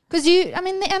because they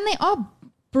are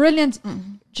brilliant.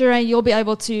 Jireh, you'll be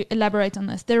able to elaborate on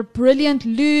this. There are brilliant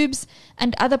lubes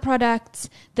and other products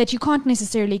that you can't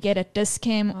necessarily get at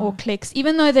Dis-Chem or Clicks,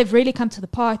 even though they've really come to the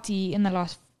party in the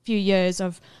last few years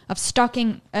of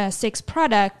stocking sex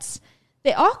products.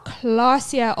 There are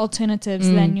classier alternatives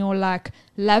than your like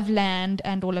Loveland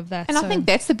and all of that. And I think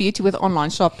that's the beauty with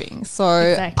online shopping. So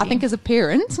I think as a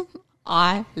parent,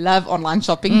 I love online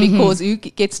shopping because who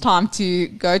gets time to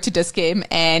go to Dis-Chem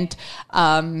and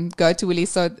go to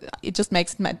Woolies? So it just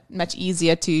makes it much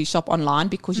easier to shop online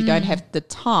because you don't have the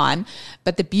time.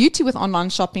 But the beauty with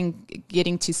online shopping,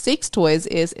 getting to sex toys,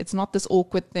 is it's not this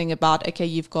awkward thing about, okay,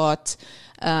 you've got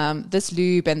this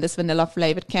lube and this vanilla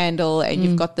flavored candle and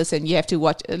you've got this, and you have to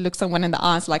look someone in the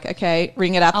eyes like, okay,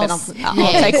 ring it up and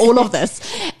I'll take all of this.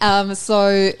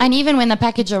 And even when the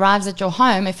package arrives at your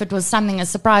home, if it was something, a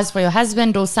surprise for your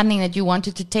husband or something that you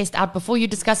wanted to test out before you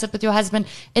discuss it with your husband,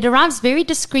 it arrives very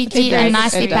discreetly and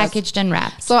nicely packaged and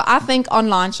wrapped. So I think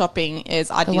online shopping is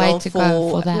ideal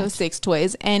for sex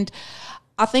toys. And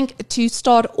I think to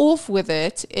start off with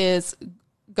it is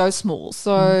go small.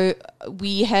 So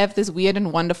we have this weird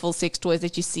and wonderful sex toys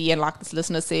that you see, and like this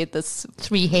listener said, this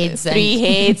three heads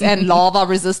and lava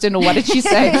resistant, or what did she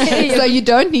say? So you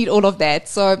don't need all of that.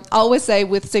 So I always say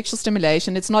with sexual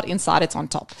stimulation, it's not inside, it's on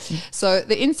top. So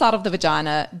the inside of the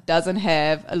vagina doesn't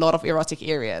have a lot of erotic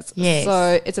areas.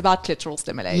 So it's about clitoral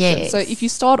stimulation. So if you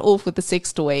start off with the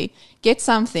sex toy, get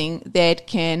something that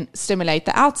can stimulate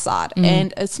the outside,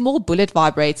 and a small bullet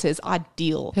vibrator is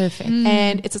ideal. Perfect.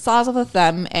 And it's the size of a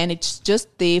thumb. and it's just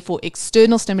there for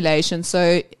external stimulation.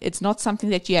 So it's not something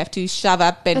that you have to shove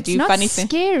up and do funny things.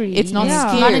 It's not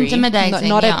scary. Not intimidating.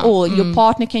 Not at all. Your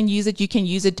partner can use it. You can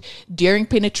use it during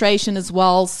penetration as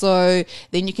well. So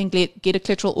then you can get a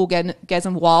clitoral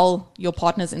orgasm while your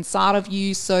partner's inside of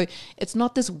you. So it's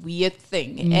not this weird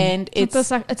thing. And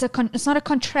it's not a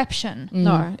contraption.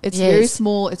 No, it's very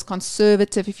small. It's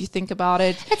conservative if you think about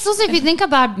it. It's also, if you think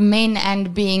about men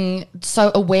and being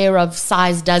so aware of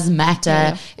size does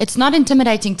matter, it's not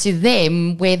intimidating to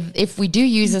them. Where if we do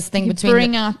use this thing between the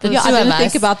two I of didn't us,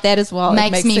 think about that as well.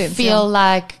 Makes me feel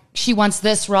like she wants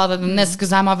this rather than this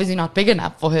because I'm obviously not big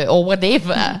enough for her or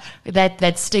whatever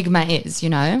that stigma is, you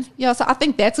know? Yeah, so I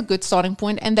think that's a good starting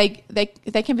point, and they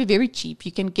can be very cheap.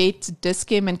 You can get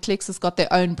Dischem, and Clicks has got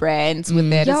their own brands with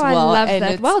that as well. I love and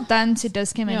that. Well done to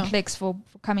Dischem and Clicks for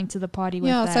coming to the party with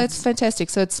that. Yeah, so it's fantastic.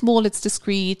 So it's small, it's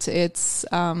discreet, it's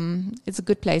a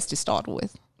good place to start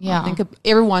with. Yeah. I think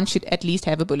everyone should at least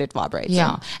have a bullet vibrator.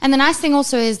 Yeah. And the nice thing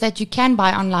also is that you can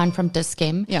buy online from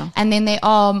Dischem. Yeah. And then there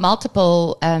are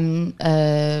multiple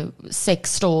sex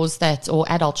stores or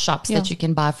adult shops that you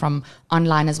can buy from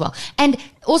online as well. And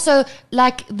also,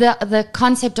 like the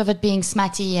concept of it being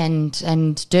smutty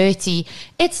and dirty,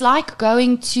 it's like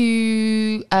going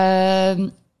to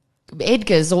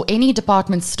Edgar's or any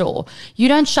department store. You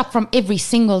don't shop from every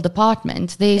single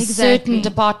department. There's certain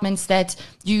departments that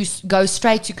you go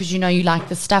straight to because you know you like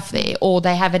the stuff there, or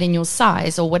they have it in your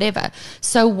size or whatever.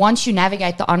 So once you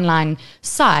navigate the online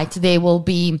site, there will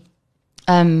be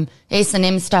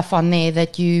S&M stuff on there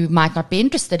that you might not be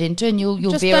interested into, and you'll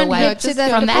veer away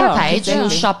from that page and you'll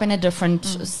shop in a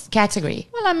different category.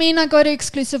 Well, I mean, I go to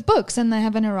Exclusive Books and they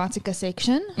have an erotica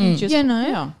section. You know.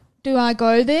 Yeah. Do I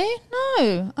go there?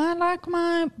 No. I like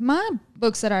my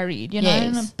books that I read, you know.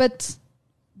 Yes. But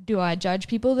do I judge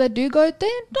people that do go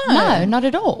there? No, not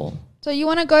at all. So you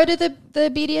want to go to the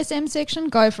BDSM section?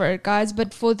 Go for it, guys.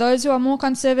 But for those who are more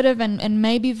conservative and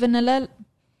maybe vanilla,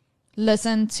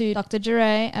 listen to Dr.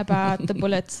 Jireh about the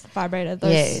bullet vibrator.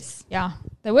 Yeah,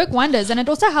 they work wonders. And it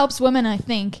also helps women, I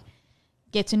think,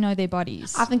 get to know their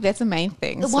bodies. I think that's the main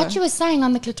thing. What you were saying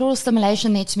on the clitoral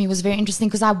stimulation there to me was very interesting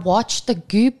because I watched the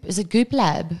Goop. Is it Goop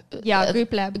Lab? Yeah,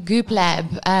 Goop Lab. Goop Lab.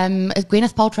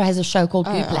 Gwyneth Paltrow has a show called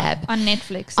Goop Lab on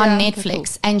Netflix. On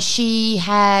Netflix, and she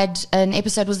had an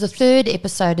episode. It was the third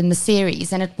episode in the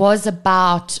series, and it was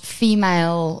about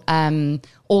female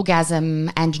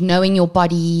orgasm and knowing your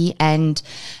body, and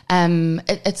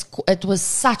it was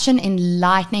such an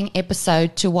enlightening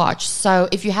episode to watch. So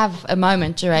if you have a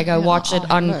moment, Jireh, go watch it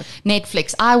on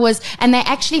Netflix. And they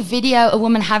actually video a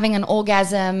woman having an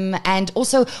orgasm, and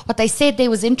also what they said there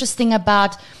was interesting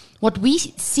about what we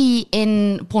see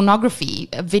in pornography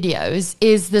videos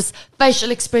is this facial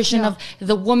expression of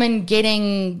the woman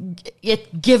getting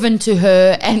it given to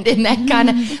her, and in that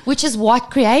kind of, which is what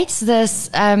creates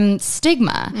this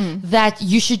stigma that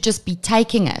you should just be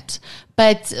taking it.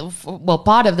 But,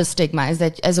 part of the stigma is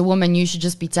that as a woman, you should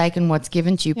just be taking what's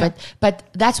given to you. Yeah. But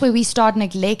that's where we start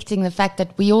neglecting the fact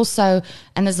that we also,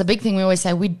 and there's a big thing we always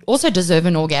say, we also deserve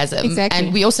an orgasm. Exactly.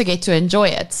 And we also get to enjoy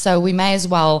it. So we may as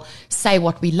well say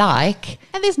what we like.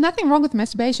 And there's nothing wrong with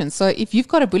masturbation. So if you've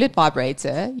got a bullet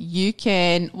vibrator, you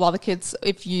can, while the kids,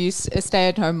 if you a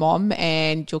stay-at-home mom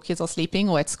and your kids are sleeping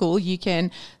or at school, you can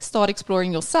start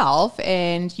exploring yourself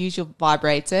and use your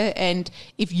vibrator. And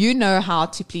if you know how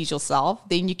to please yourself,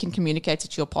 then you can communicate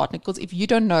it to your partner. Because if you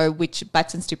don't know which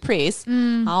buttons to press,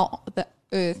 how the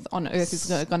earth is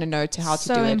going to know how to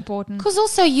do it. So important. Because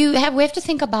also we have to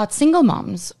think about single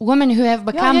moms, women who have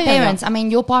become parents. I mean,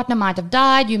 your partner might have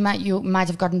died, you might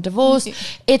have gotten divorced.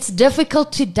 It's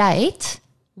difficult to date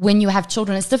when you have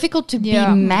children. It's difficult to be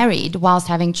married whilst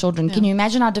having children. Can you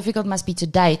imagine how difficult it must be to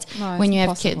date when you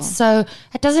have kids? So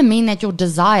it doesn't mean that your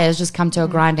desires just come to a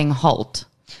grinding halt.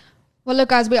 Well, look,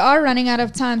 guys, we are running out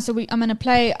of time, so I'm going to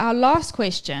play our last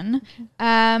question,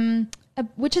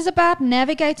 which is about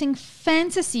navigating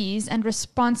fantasies and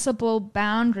responsible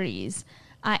boundaries.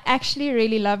 I actually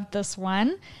really loved this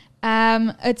one.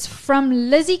 It's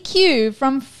from Lizzie Q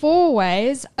from Four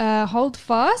Ways. Hold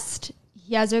fast.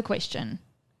 Here's her question.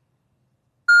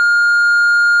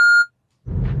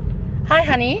 Hi,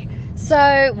 honey.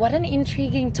 So what an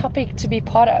intriguing topic to be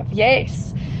part of.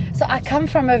 Yes. So I come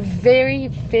from a very,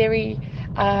 very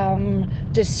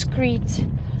discreet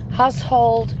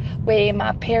household where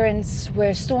my parents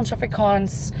were staunch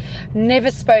Afrikaans,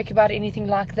 never spoke about anything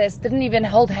like this, didn't even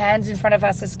hold hands in front of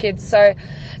us as kids. So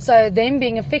them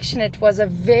being affectionate was a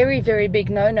very, very big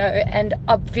no-no. And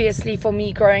obviously for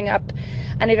me growing up,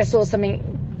 I never saw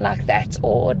something like that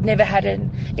or never had an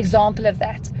example of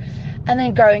that. And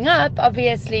then growing up,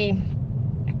 obviously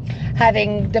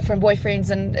having different boyfriends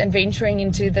and venturing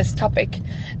into this topic,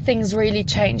 things really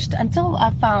changed until I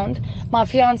found my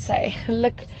fiance.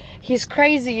 Look, he's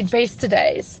crazy best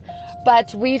days,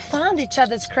 but we found each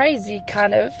other's crazy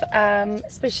kind of,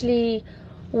 especially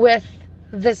with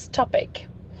this topic.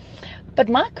 But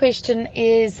my question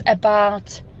is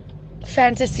about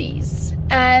fantasies,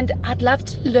 and I'd love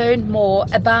to learn more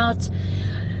about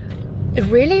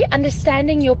really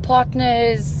understanding your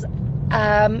partner's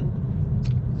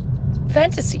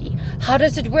fantasy. How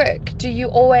does it work? Do you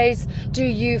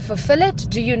fulfill it?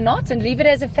 Do you not, and leave it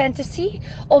as a fantasy,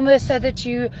 almost so that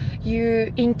you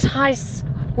entice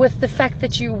with the fact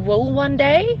that you will one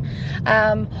day,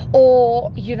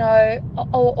 or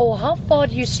how far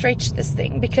do you stretch this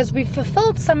thing? Because we've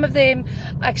fulfilled some of them,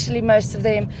 actually most of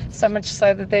them, so much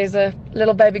so that there's a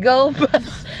little baby girl.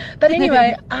 But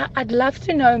anyway, I'd love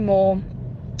to know more.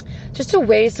 Just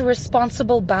where's the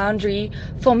responsible boundary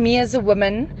for me as a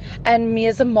woman, and me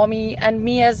as a mommy, and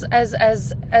me as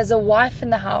a wife in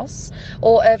the house,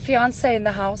 or a fiance in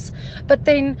the house. But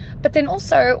then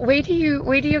also, where do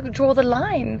you draw the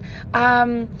line?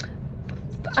 I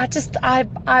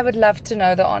would love to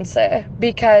know the answer,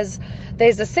 because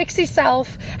there's a sexy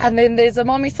self, and then there's a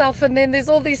mommy self, and then there's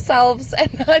all these selves,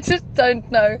 and I just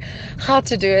don't know how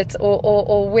to do it,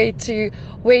 or where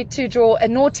to draw a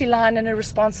naughty line and a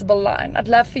responsible line. I'd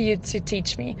love for you to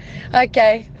teach me.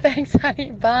 Okay, thanks,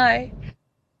 honey. Bye.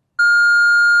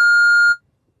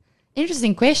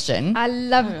 Interesting question. I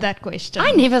love that question.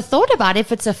 I never thought about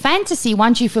if it's a fantasy.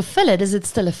 Once you fulfill it, is it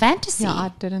still a fantasy? Yeah,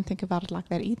 I didn't think about it like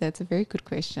that either. It's a very good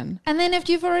question. And then if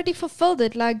you've already fulfilled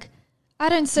it, like, I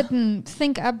don't sit and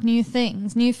think up new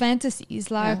things, new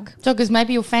fantasies. Like, so because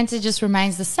maybe your fantasy just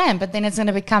remains the same, but then it's going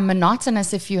to become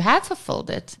monotonous if you have fulfilled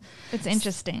it. It's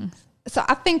interesting. So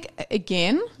I think,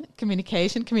 again,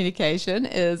 communication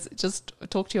is just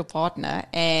talk to your partner,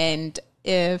 and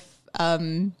if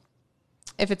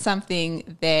it's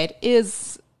something that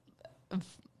is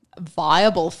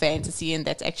viable fantasy, and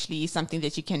that's actually something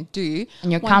that you can do,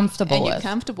 and you're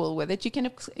comfortable with it, you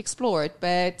can explore it.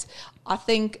 But I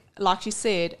think, like you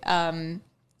said,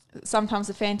 sometimes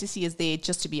the fantasy is there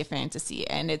just to be a fantasy,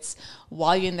 and it's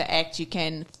while you're in the act you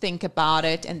can think about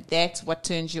it, and that's what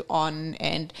turns you on.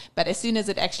 But as soon as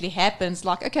it actually happens,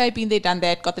 like, okay, been there, done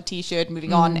that, got the t-shirt,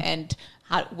 moving on, and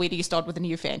where do you start with a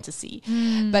new fantasy?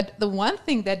 But the one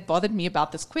thing that bothered me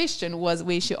about this question was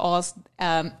where she asked,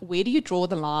 where do you draw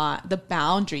the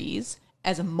boundaries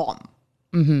as a mom?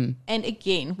 Mm-hmm. And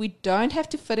again, we don't have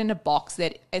to fit in a box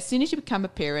that as soon as you become a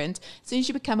parent, as soon as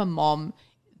you become a mom,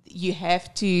 you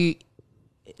have to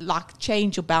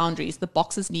change your boundaries. The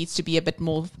boxes needs to be a bit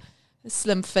more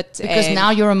slim fit, because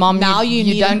now you're a mom. Now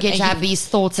you don't get to have these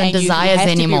thoughts and desires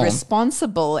anymore. You have to be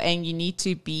responsible, and you need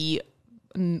to be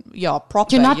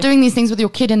proper. You're not doing these things with your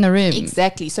kid in the room.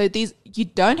 Exactly. So you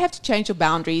don't have to change your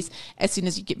boundaries as soon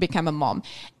as you become a mom,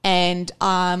 and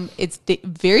it's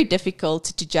very difficult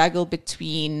to juggle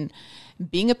between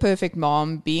being a perfect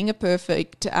mom, being a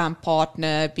perfect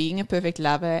partner, being a perfect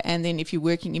lover, and then if you're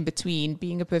working in between,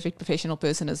 being a perfect professional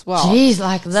person as well. Jeez,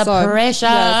 like the pressure.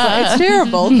 Yeah, so it's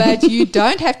terrible, but you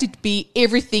don't have to be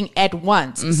everything at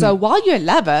once. Mm-hmm. So while you're a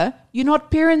lover, you're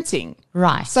not parenting.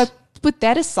 Right. So put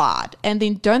that aside, and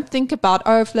then don't think about,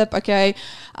 okay,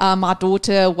 my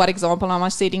daughter, what example am I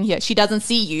setting here? She doesn't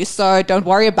see you, so don't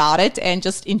worry about it, and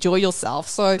just enjoy yourself.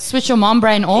 So switch your mom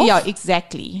brain off. Yeah,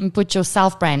 exactly. And put your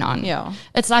self brain on. Yeah.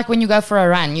 It's like when you go for a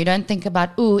run, you don't think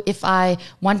about, if I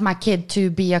want my kid to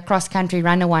be a cross country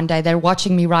runner one day, they're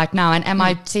watching me right now, and am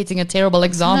I setting a terrible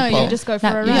example? No, you just go for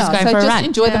a run. Just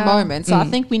enjoy the moment. So I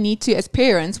think we need to, as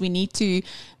parents,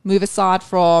 move aside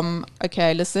from,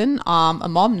 okay, listen, I'm a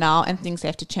mom now and things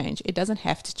have to change. It doesn't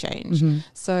have to change. Mm-hmm.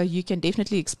 So you can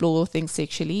definitely explore things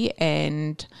sexually,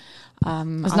 and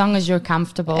as long as you're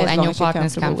comfortable and your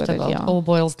partner's comfortable. It all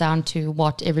boils down to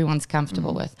what everyone's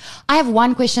comfortable with. I have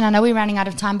one question. I know we're running out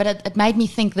of time, but it made me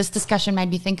think, this discussion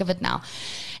made me think of it now.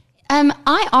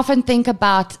 I often think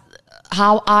about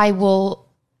how I will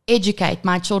educate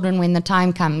my children when the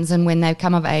time comes and when they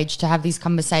come of age to have these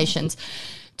conversations,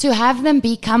 to have them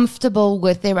be comfortable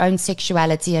with their own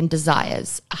sexuality and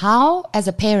desires. How, as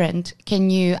a parent, can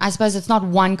you, I suppose it's not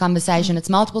one conversation, it's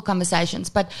multiple conversations,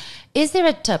 but is there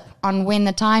a tip on when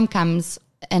the time comes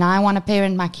and I want to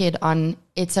parent my kid on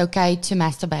it's okay to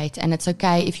masturbate and it's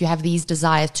okay if you have these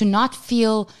desires, to not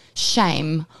feel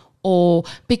shame? Or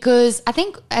because I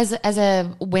think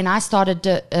when I started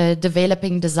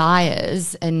developing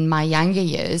desires in my younger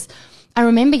years, I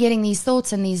remember getting these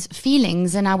thoughts and these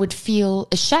feelings, and I would feel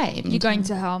ashamed. You're going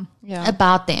to hell.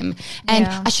 About them. And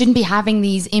I shouldn't be having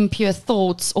these impure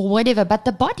thoughts or whatever. But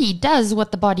the body does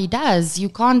what the body does. You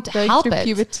can't help it.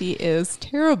 Puberty is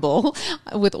terrible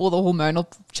with all the hormonal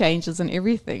changes and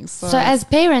everything. So as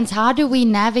parents, how do we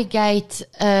navigate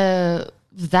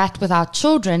that with our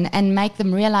children and make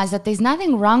them realize that there's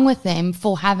nothing wrong with them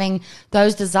for having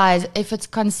those desires? If it's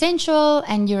consensual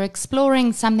and you're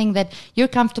exploring something that you're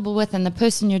comfortable with and the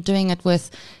person you're doing it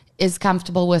with is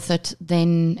comfortable with it,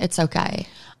 then it's okay.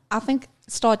 I think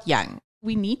start young.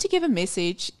 We need to give a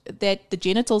message that the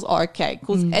genitals are okay,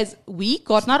 because as we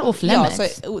got, it's not off limits.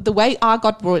 So the way I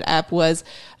got brought up was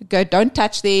don't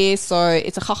touch there. So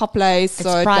it's a haha place. It's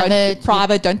so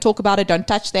private. Don't talk about it. Don't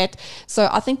touch that. So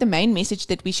I think the main message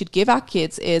that we should give our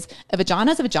kids is a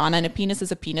vagina is a vagina and a penis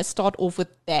is a penis. Start off with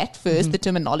that first, the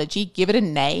terminology. Give it a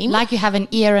name. Like you have an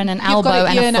ear and an You've elbow got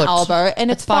and ear a and foot. an elbow,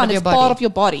 and it's fun. It's part of your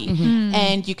body, Mm-hmm.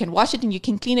 and you can wash it and you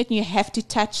can clean it, and you have to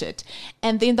touch it.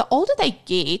 And then the older they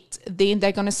get, then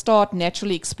they're going to start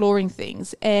naturally exploring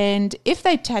things. And if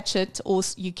they touch it, or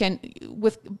you can,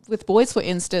 with boys, for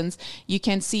instance, you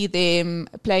can see them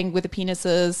playing with the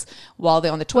penises while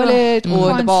they're on the toilet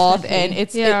or in the bath, and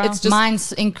it's just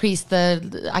mine's increased.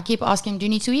 I keep asking, do you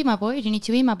need to eat, my boy? Do you need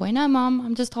to eat, my boy? No, mom,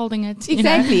 I'm just holding it.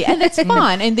 Exactly, and that's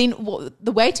fine. And then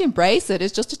the way to embrace it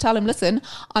is just to tell him, listen,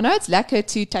 I know it's lekker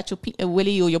to touch your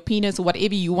willy or your penis or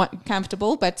whatever you want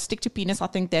comfortable, but stick to penis. I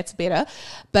think that's better.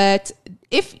 But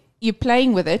if you're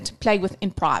playing with it, play with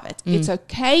in private. It's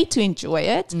okay to enjoy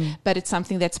it, but it's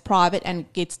something that's private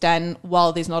and gets done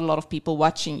while there's not a lot of people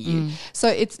watching you.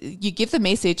 So you give the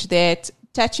message that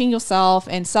touching yourself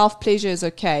and self-pleasure is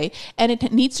okay, and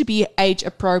it needs to be age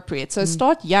appropriate. So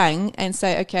start young and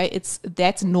say, okay,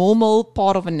 that's normal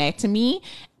part of anatomy.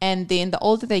 And then the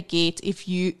older they get, if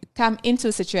you come into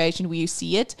a situation where you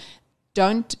see it,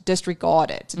 don't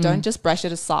disregard it. Don't just brush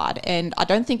it aside. And I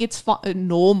don't think it's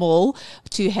normal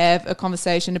to have a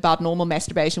conversation about normal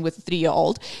masturbation with a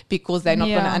 3-year-old, because they're not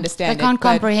going to understand it. They can't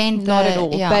comprehend. Not at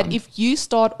all. But if you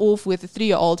start off with a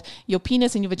 3-year-old, your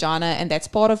penis and your vagina, and that's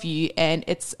part of you, and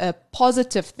it's a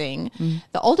positive thing,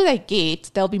 the older they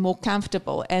get, they'll be more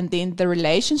comfortable. And then the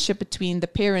relationship between the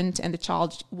parent and the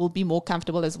child will be more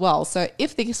comfortable as well. So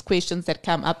if there's questions that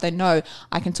come up, they know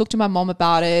I can talk to my mom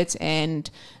about it, and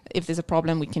if there's a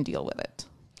problem, we can deal with it.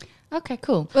 Okay,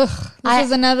 cool. This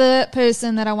is another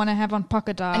person that I want to have on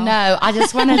Pocket Dial. No, I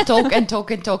just want to talk and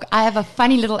talk and talk. I have a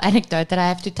funny little anecdote that I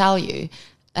have to tell you.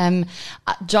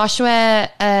 Joshua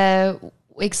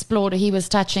explored, he was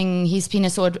touching his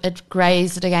penis, or it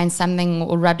grazed against something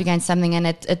or rubbed against something, and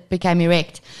it became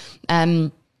erect.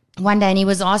 One day, and he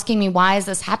was asking me, why is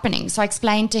this happening? So I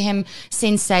explained to him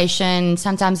sensation.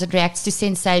 Sometimes it reacts to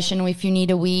sensation, or if you need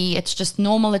a wee, it's just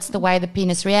normal. It's the way the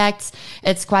penis reacts.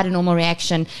 It's quite a normal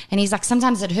reaction. And he's like,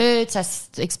 sometimes it hurts. I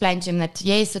explained to him that,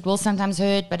 yes, it will sometimes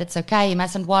hurt, but it's okay. You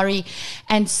mustn't worry.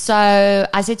 And so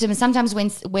I said to him, sometimes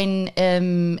when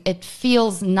it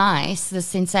feels nice, the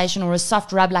sensation, or a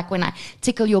soft rub, like when I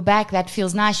tickle your back, that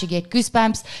feels nice. You get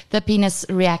goosebumps. The penis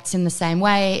reacts in the same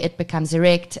way. It becomes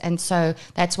erect. And so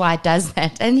that's why it does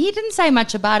that. And he didn't say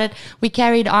much about it. We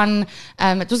carried on.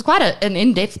 It was quite an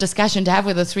in-depth discussion to have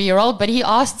with a 3-year-old, but he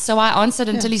asked, so I answered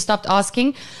until he stopped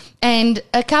asking. And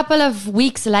a couple of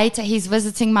weeks later, he's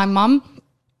visiting my mom,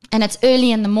 and it's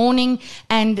early in the morning,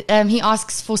 and he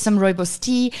asks for some rooibos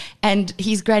tea, and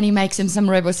his granny makes him some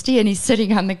rooibos tea, and he's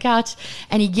sitting on the couch,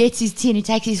 and he gets his tea, and he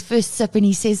takes his first sip, and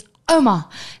he says, Oma,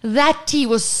 that tea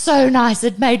was so nice,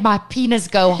 it made my penis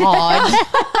go hard.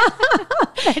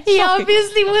 He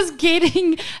obviously was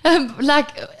getting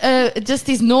just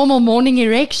his normal morning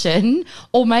erection,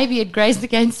 or maybe it grazed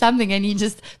against something, and he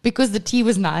just, because the tea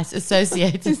was nice,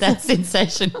 associated that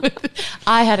sensation with it.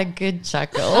 I had a good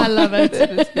chuckle. I love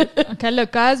it. Okay,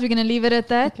 look, guys, we're going to leave it at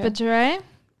that. Okay. But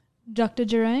Dr.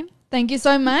 Jireh, thank you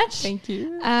so much. Thank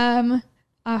you.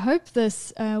 I hope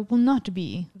this will not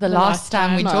be the last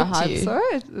time we talk to you. So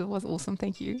it was awesome.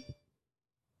 Thank you.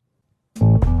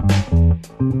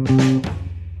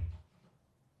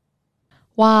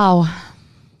 Wow.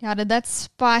 Yeah, did that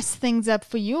spice things up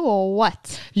for you, or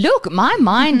what? Look, my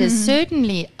mind has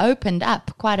certainly opened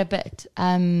up quite a bit.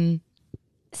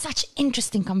 Such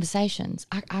interesting conversations.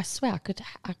 I swear I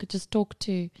could just talk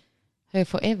to her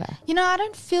forever. You know, I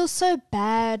don't feel so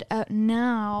bad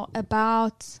now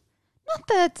about, not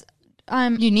that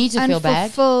I'm you need to feel bad,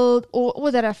 unfulfilled,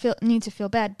 or that I need to feel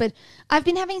bad, but I've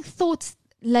been having thoughts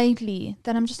lately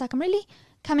that I'm just like, I'm really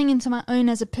coming into my own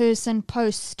as a person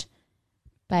post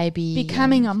baby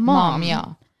becoming a mom.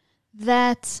 Yeah,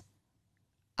 that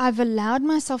I've allowed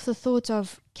myself the thought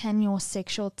of, can your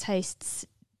sexual tastes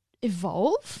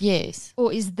evolve? Yes.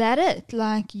 Or is that it?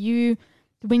 Like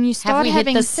when you start having hit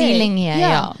the sex, ceiling here?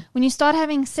 Yeah. When you start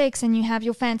having sex and you have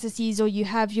your fantasies or you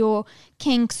have your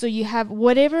kinks or you have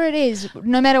whatever it is,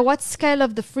 no matter what scale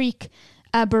of the freak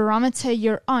barometer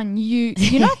you're on, you're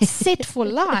not set for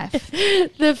life.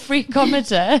 The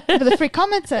freakometer. The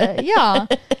freakometer, yeah.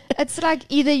 It's like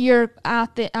either you're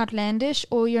out there outlandish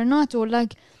or you're not, or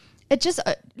like it just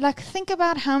like think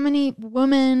about how many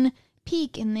women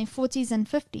peak in their 40s and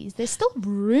 50s. There's still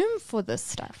room for this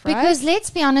stuff, right? Because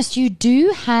let's be honest, you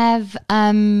do have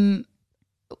a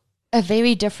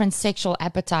very different sexual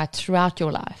appetite throughout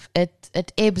your life.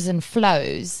 It ebbs and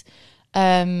flows.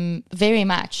 Very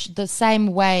much the same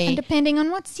way, and depending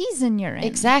on what season you're in.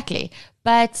 Exactly.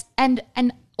 But and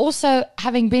also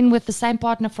having been with the same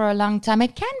partner for a long time,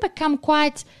 it can become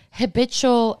quite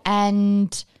habitual,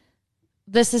 and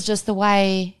this is just the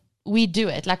way we do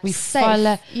it. Like we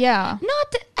follow. Yeah.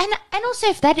 Not and also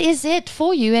if that is it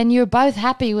for you and you're both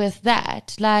happy with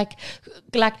that, like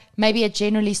maybe it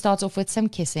generally starts off with some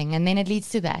kissing and then it leads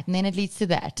to that and then it leads to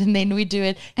that and then we do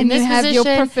it in and this you have position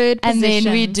your preferred and position,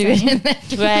 then we do it in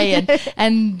that way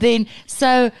and then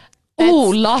so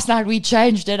last night we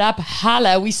changed it up.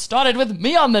 Hello, we started with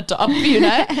me on the top,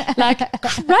 like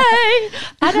cray.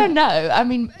 I don't know. I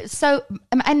mean, so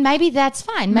and maybe that's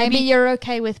fine. Maybe you're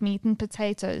okay with meat and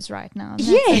potatoes right now. That's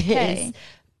yes. Okay.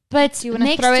 But you want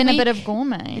to throw in a bit of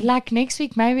gourmet. Like next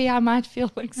week, maybe I might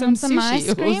feel like some sushi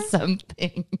ice cream or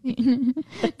something.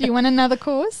 Do you want another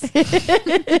course? Yeah.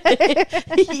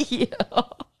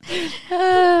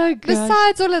 Oh,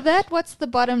 besides all of that, what's the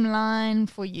bottom line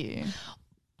for you?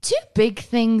 Two big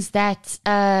things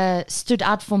that stood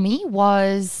out for me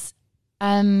was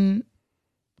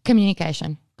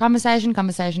communication. Conversation,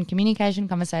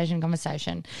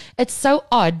 communication. It's so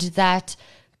odd that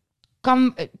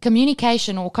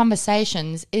communication or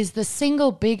conversations is the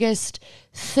single biggest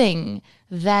thing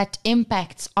that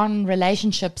impacts on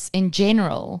relationships in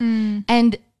general.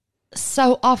 And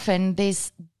so often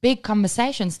there's big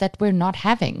conversations that we're not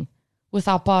having with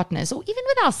our partners or even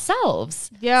with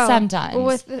ourselves sometimes.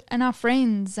 Or and our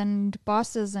friends and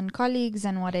bosses and colleagues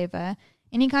and whatever.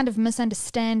 Any kind of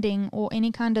misunderstanding or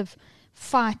any kind of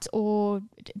fight or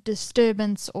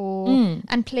disturbance or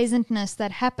unpleasantness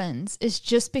that happens is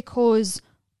just because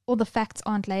all the facts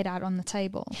aren't laid out on the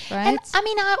table, right? And I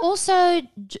mean, I also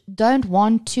don't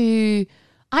want to...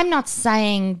 I'm not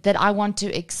saying that I want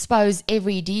to expose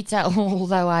every detail,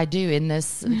 although I do in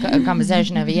this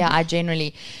conversation over here. I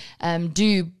generally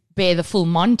do bear the full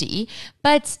Monty,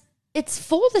 but it's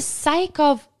for the sake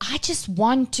of, I just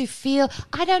want to feel,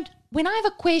 when I have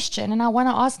a question and I want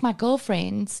to ask my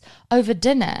girlfriends over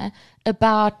dinner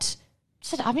about,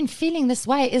 I've been feeling this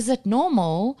way, is it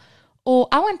normal? Or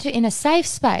I want to, in a safe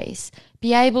space,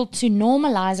 be able to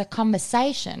normalize a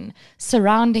conversation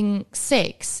surrounding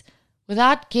sex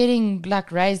without getting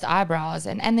like raised eyebrows.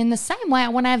 And in the same way, I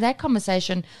want to have that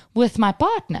conversation with my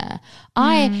partner.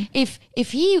 If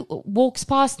he walks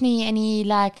past me and he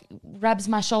like rubs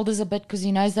my shoulders a bit because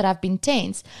he knows that I've been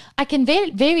tense, I can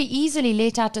very, very easily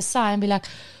let out a sigh and be like,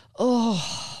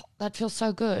 oh, that feels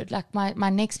so good. Like my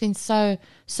neck's been so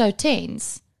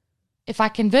tense. If I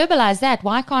can verbalize that,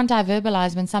 why can't I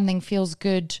verbalize when something feels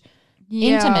good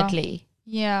intimately?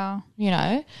 Yeah.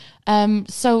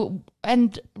 So,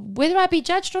 and whether I be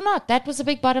judged or not, that was a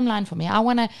big bottom line for me. I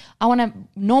want to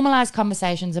normalize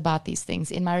conversations about these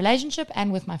things in my relationship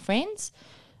and with my friends.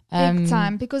 Big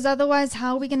time, because otherwise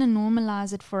how are we going to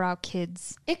normalize it for our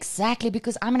kids? Exactly,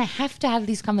 because I'm going to have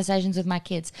these conversations with my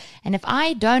kids. And if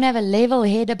I don't have a level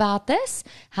head about this,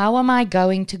 how am I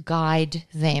going to guide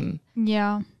them?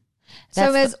 Yeah.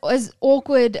 So as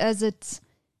awkward as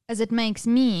it makes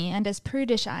me and as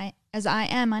prudish as I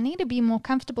am, I need to be more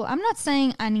comfortable. I'm not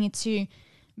saying I need to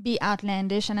be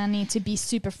outlandish and I need to be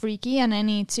super freaky and I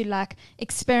need to like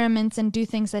experiment and do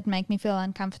things that make me feel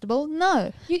uncomfortable.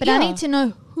 No, but I need to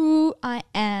know who I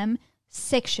am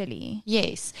sexually.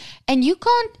 Yes. And you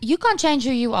can't change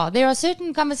who you are. There are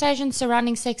certain conversations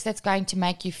surrounding sex that's going to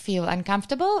make you feel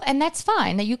uncomfortable, and that's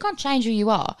fine. You can't change who you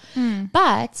are.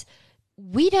 But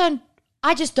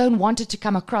I just don't want it to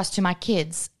come across to my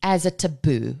kids as a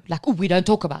taboo. Like, oh, we don't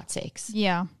talk about sex.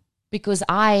 Yeah. Because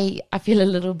I feel a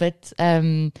little bit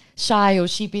shy or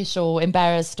sheepish or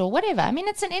embarrassed or whatever. I mean,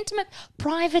 it's an intimate,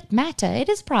 private matter. It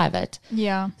is private.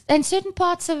 Yeah. And certain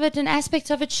parts of it and aspects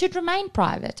of it should remain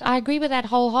private. I agree with that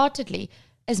wholeheartedly,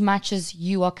 as much as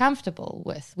you are comfortable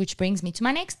with, which brings me to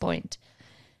my next point.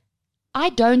 I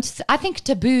think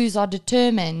taboos are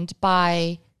determined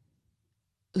by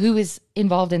who is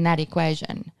involved in that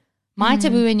equation. My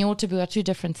taboo and your taboo are two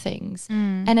different things.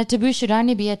 And a taboo should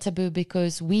only be a taboo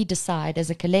because we decide as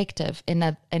a collective in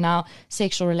our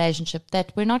sexual relationship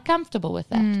that we're not comfortable with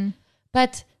that.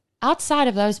 But outside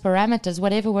of those parameters,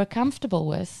 whatever we're comfortable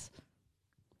with,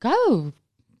 go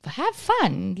have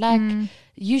fun. Like,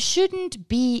 you shouldn't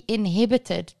be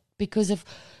inhibited because of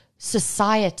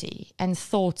society and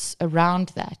thoughts around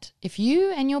that. If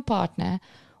you and your partner,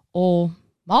 or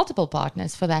multiple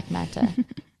partners for that matter,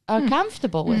 are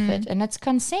comfortable with it and it's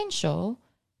consensual,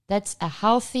 that's a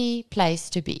healthy place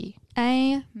to be.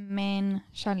 Amen,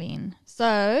 Charlene.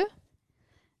 So,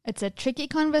 it's a tricky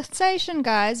conversation,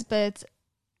 guys, but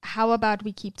how about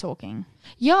we keep talking?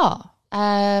 Yeah.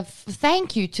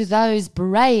 Thank you to those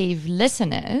brave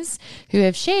listeners who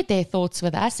have shared their thoughts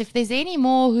with us. If there's any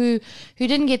more who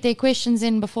didn't get their questions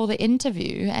in before the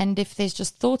interview, and if there's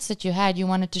just thoughts that you had you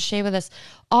wanted to share with us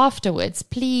afterwards,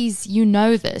 please, you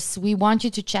know this. We want you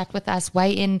to chat with us,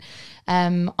 weigh in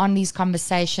on these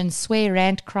conversations, swear,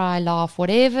 rant, cry, laugh,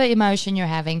 whatever emotion you're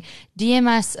having. DM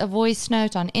us a voice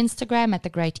note on Instagram at The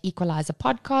Great Equalizer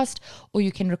Podcast, or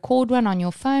you can record one on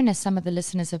your phone, as some of the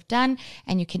listeners have done,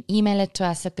 and you can email it to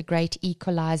us at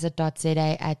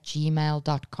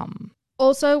thegreatequalizer.za@gmail.com.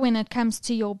 Also, when it comes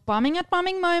to your bombing at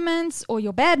momming moments or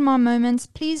your bad mom moments,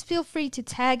 please feel free to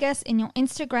tag us in your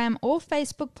Instagram or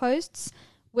Facebook posts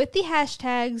with the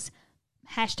hashtags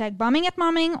 #bombing at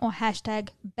momming or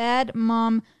 #bad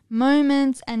mom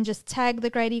moments, and just tag The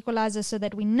Great Equalizer so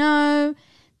that we know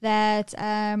that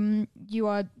you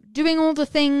are doing all the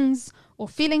things or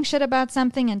feeling shit about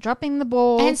something and dropping the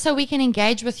ball. And so we can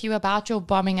engage with you about your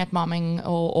bombing at momming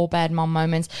or bad mom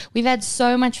moments. We've had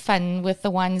so much fun with the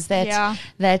ones that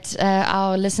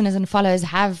our listeners and followers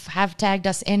have tagged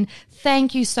us in.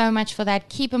 Thank you so much for that.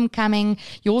 Keep them coming.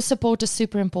 Your support is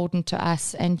super important to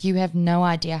us, and you have no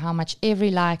idea how much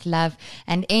every like, love,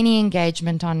 and any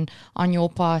engagement on your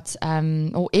part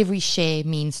or every share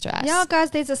means to us. Yeah,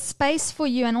 guys, there's a space for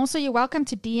you, and also you're welcome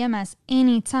to DM us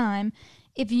anytime.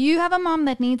 If you have a mom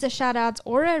that needs a shout out,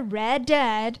 or a rad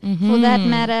dad for that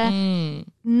matter,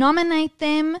 nominate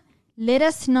them. Let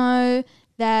us know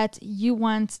that you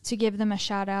want to give them a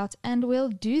shout out, and we'll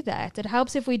do that. It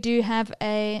helps if we do have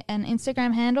an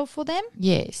Instagram handle for them.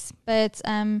 Yes. But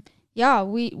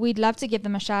we'd love to give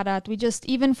them a shout out. We just,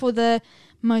 even for the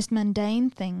most mundane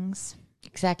things.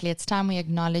 Exactly. It's time we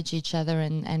acknowledge each other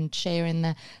and share in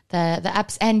the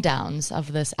ups and downs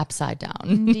of this upside down.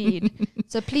 Indeed.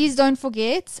 So please don't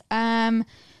forget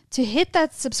to hit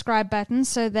that subscribe button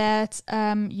so that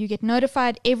you get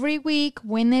notified every week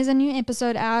when there's a new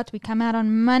episode out. We come out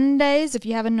on Mondays, if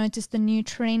you haven't noticed the new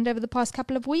trend over the past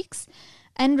couple of weeks.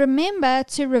 And remember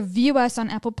to review us on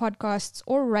Apple Podcasts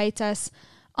or rate us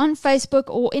on Facebook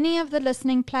or any of the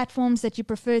listening platforms that you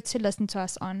prefer to listen to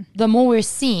us on. The more we're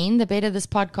seen, the better this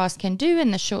podcast can do,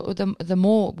 and the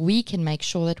more we can make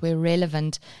sure that we're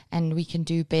relevant and we can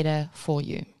do better for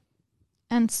you.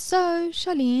 And so,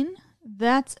 Charlene,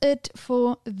 that's it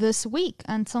for this week.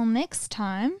 Until next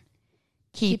time,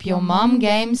 keep your mom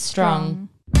game strong.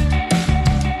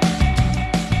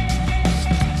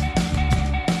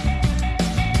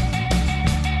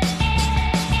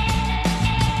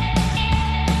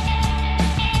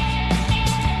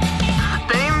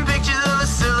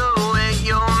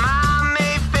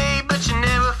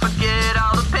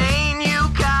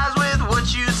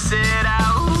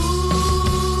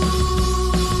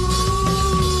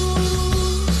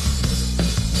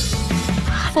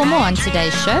 For more on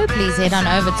today's show, please head on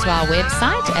over to our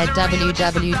website at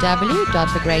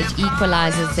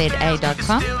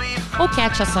www.thegreatequalizerza.com or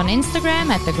catch us on Instagram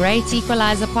at The Great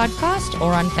Equalizer Podcast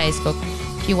or on Facebook.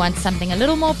 If you want something a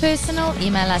little more personal,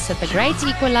 email us at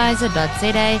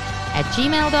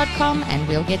thegreatequalizer.za@gmail.com and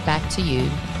we'll get back to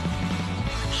you.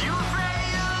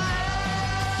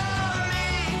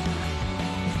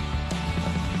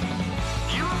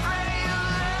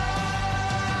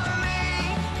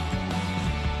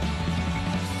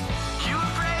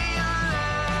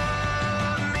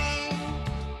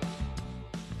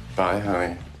 Bye,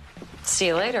 honey. See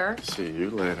you later. See you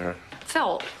later.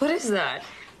 Phil, what is that?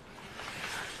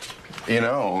 You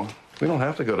know, we don't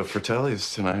have to go to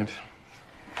Fratelli's tonight.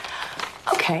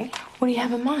 Okay, what do you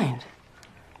have in mind?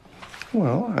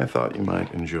 Well, I thought you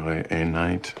might enjoy a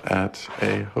night at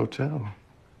a hotel.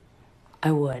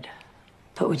 I would.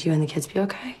 But would you and the kids be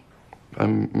okay? I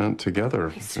meant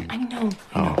together. I know.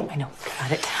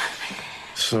 Got it.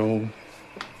 So,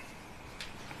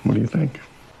 what do you think?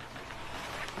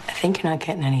 I think you're not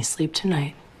getting any sleep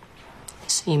tonight.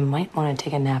 So you might want to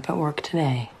take a nap at work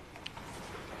today.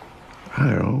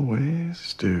 I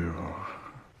always do.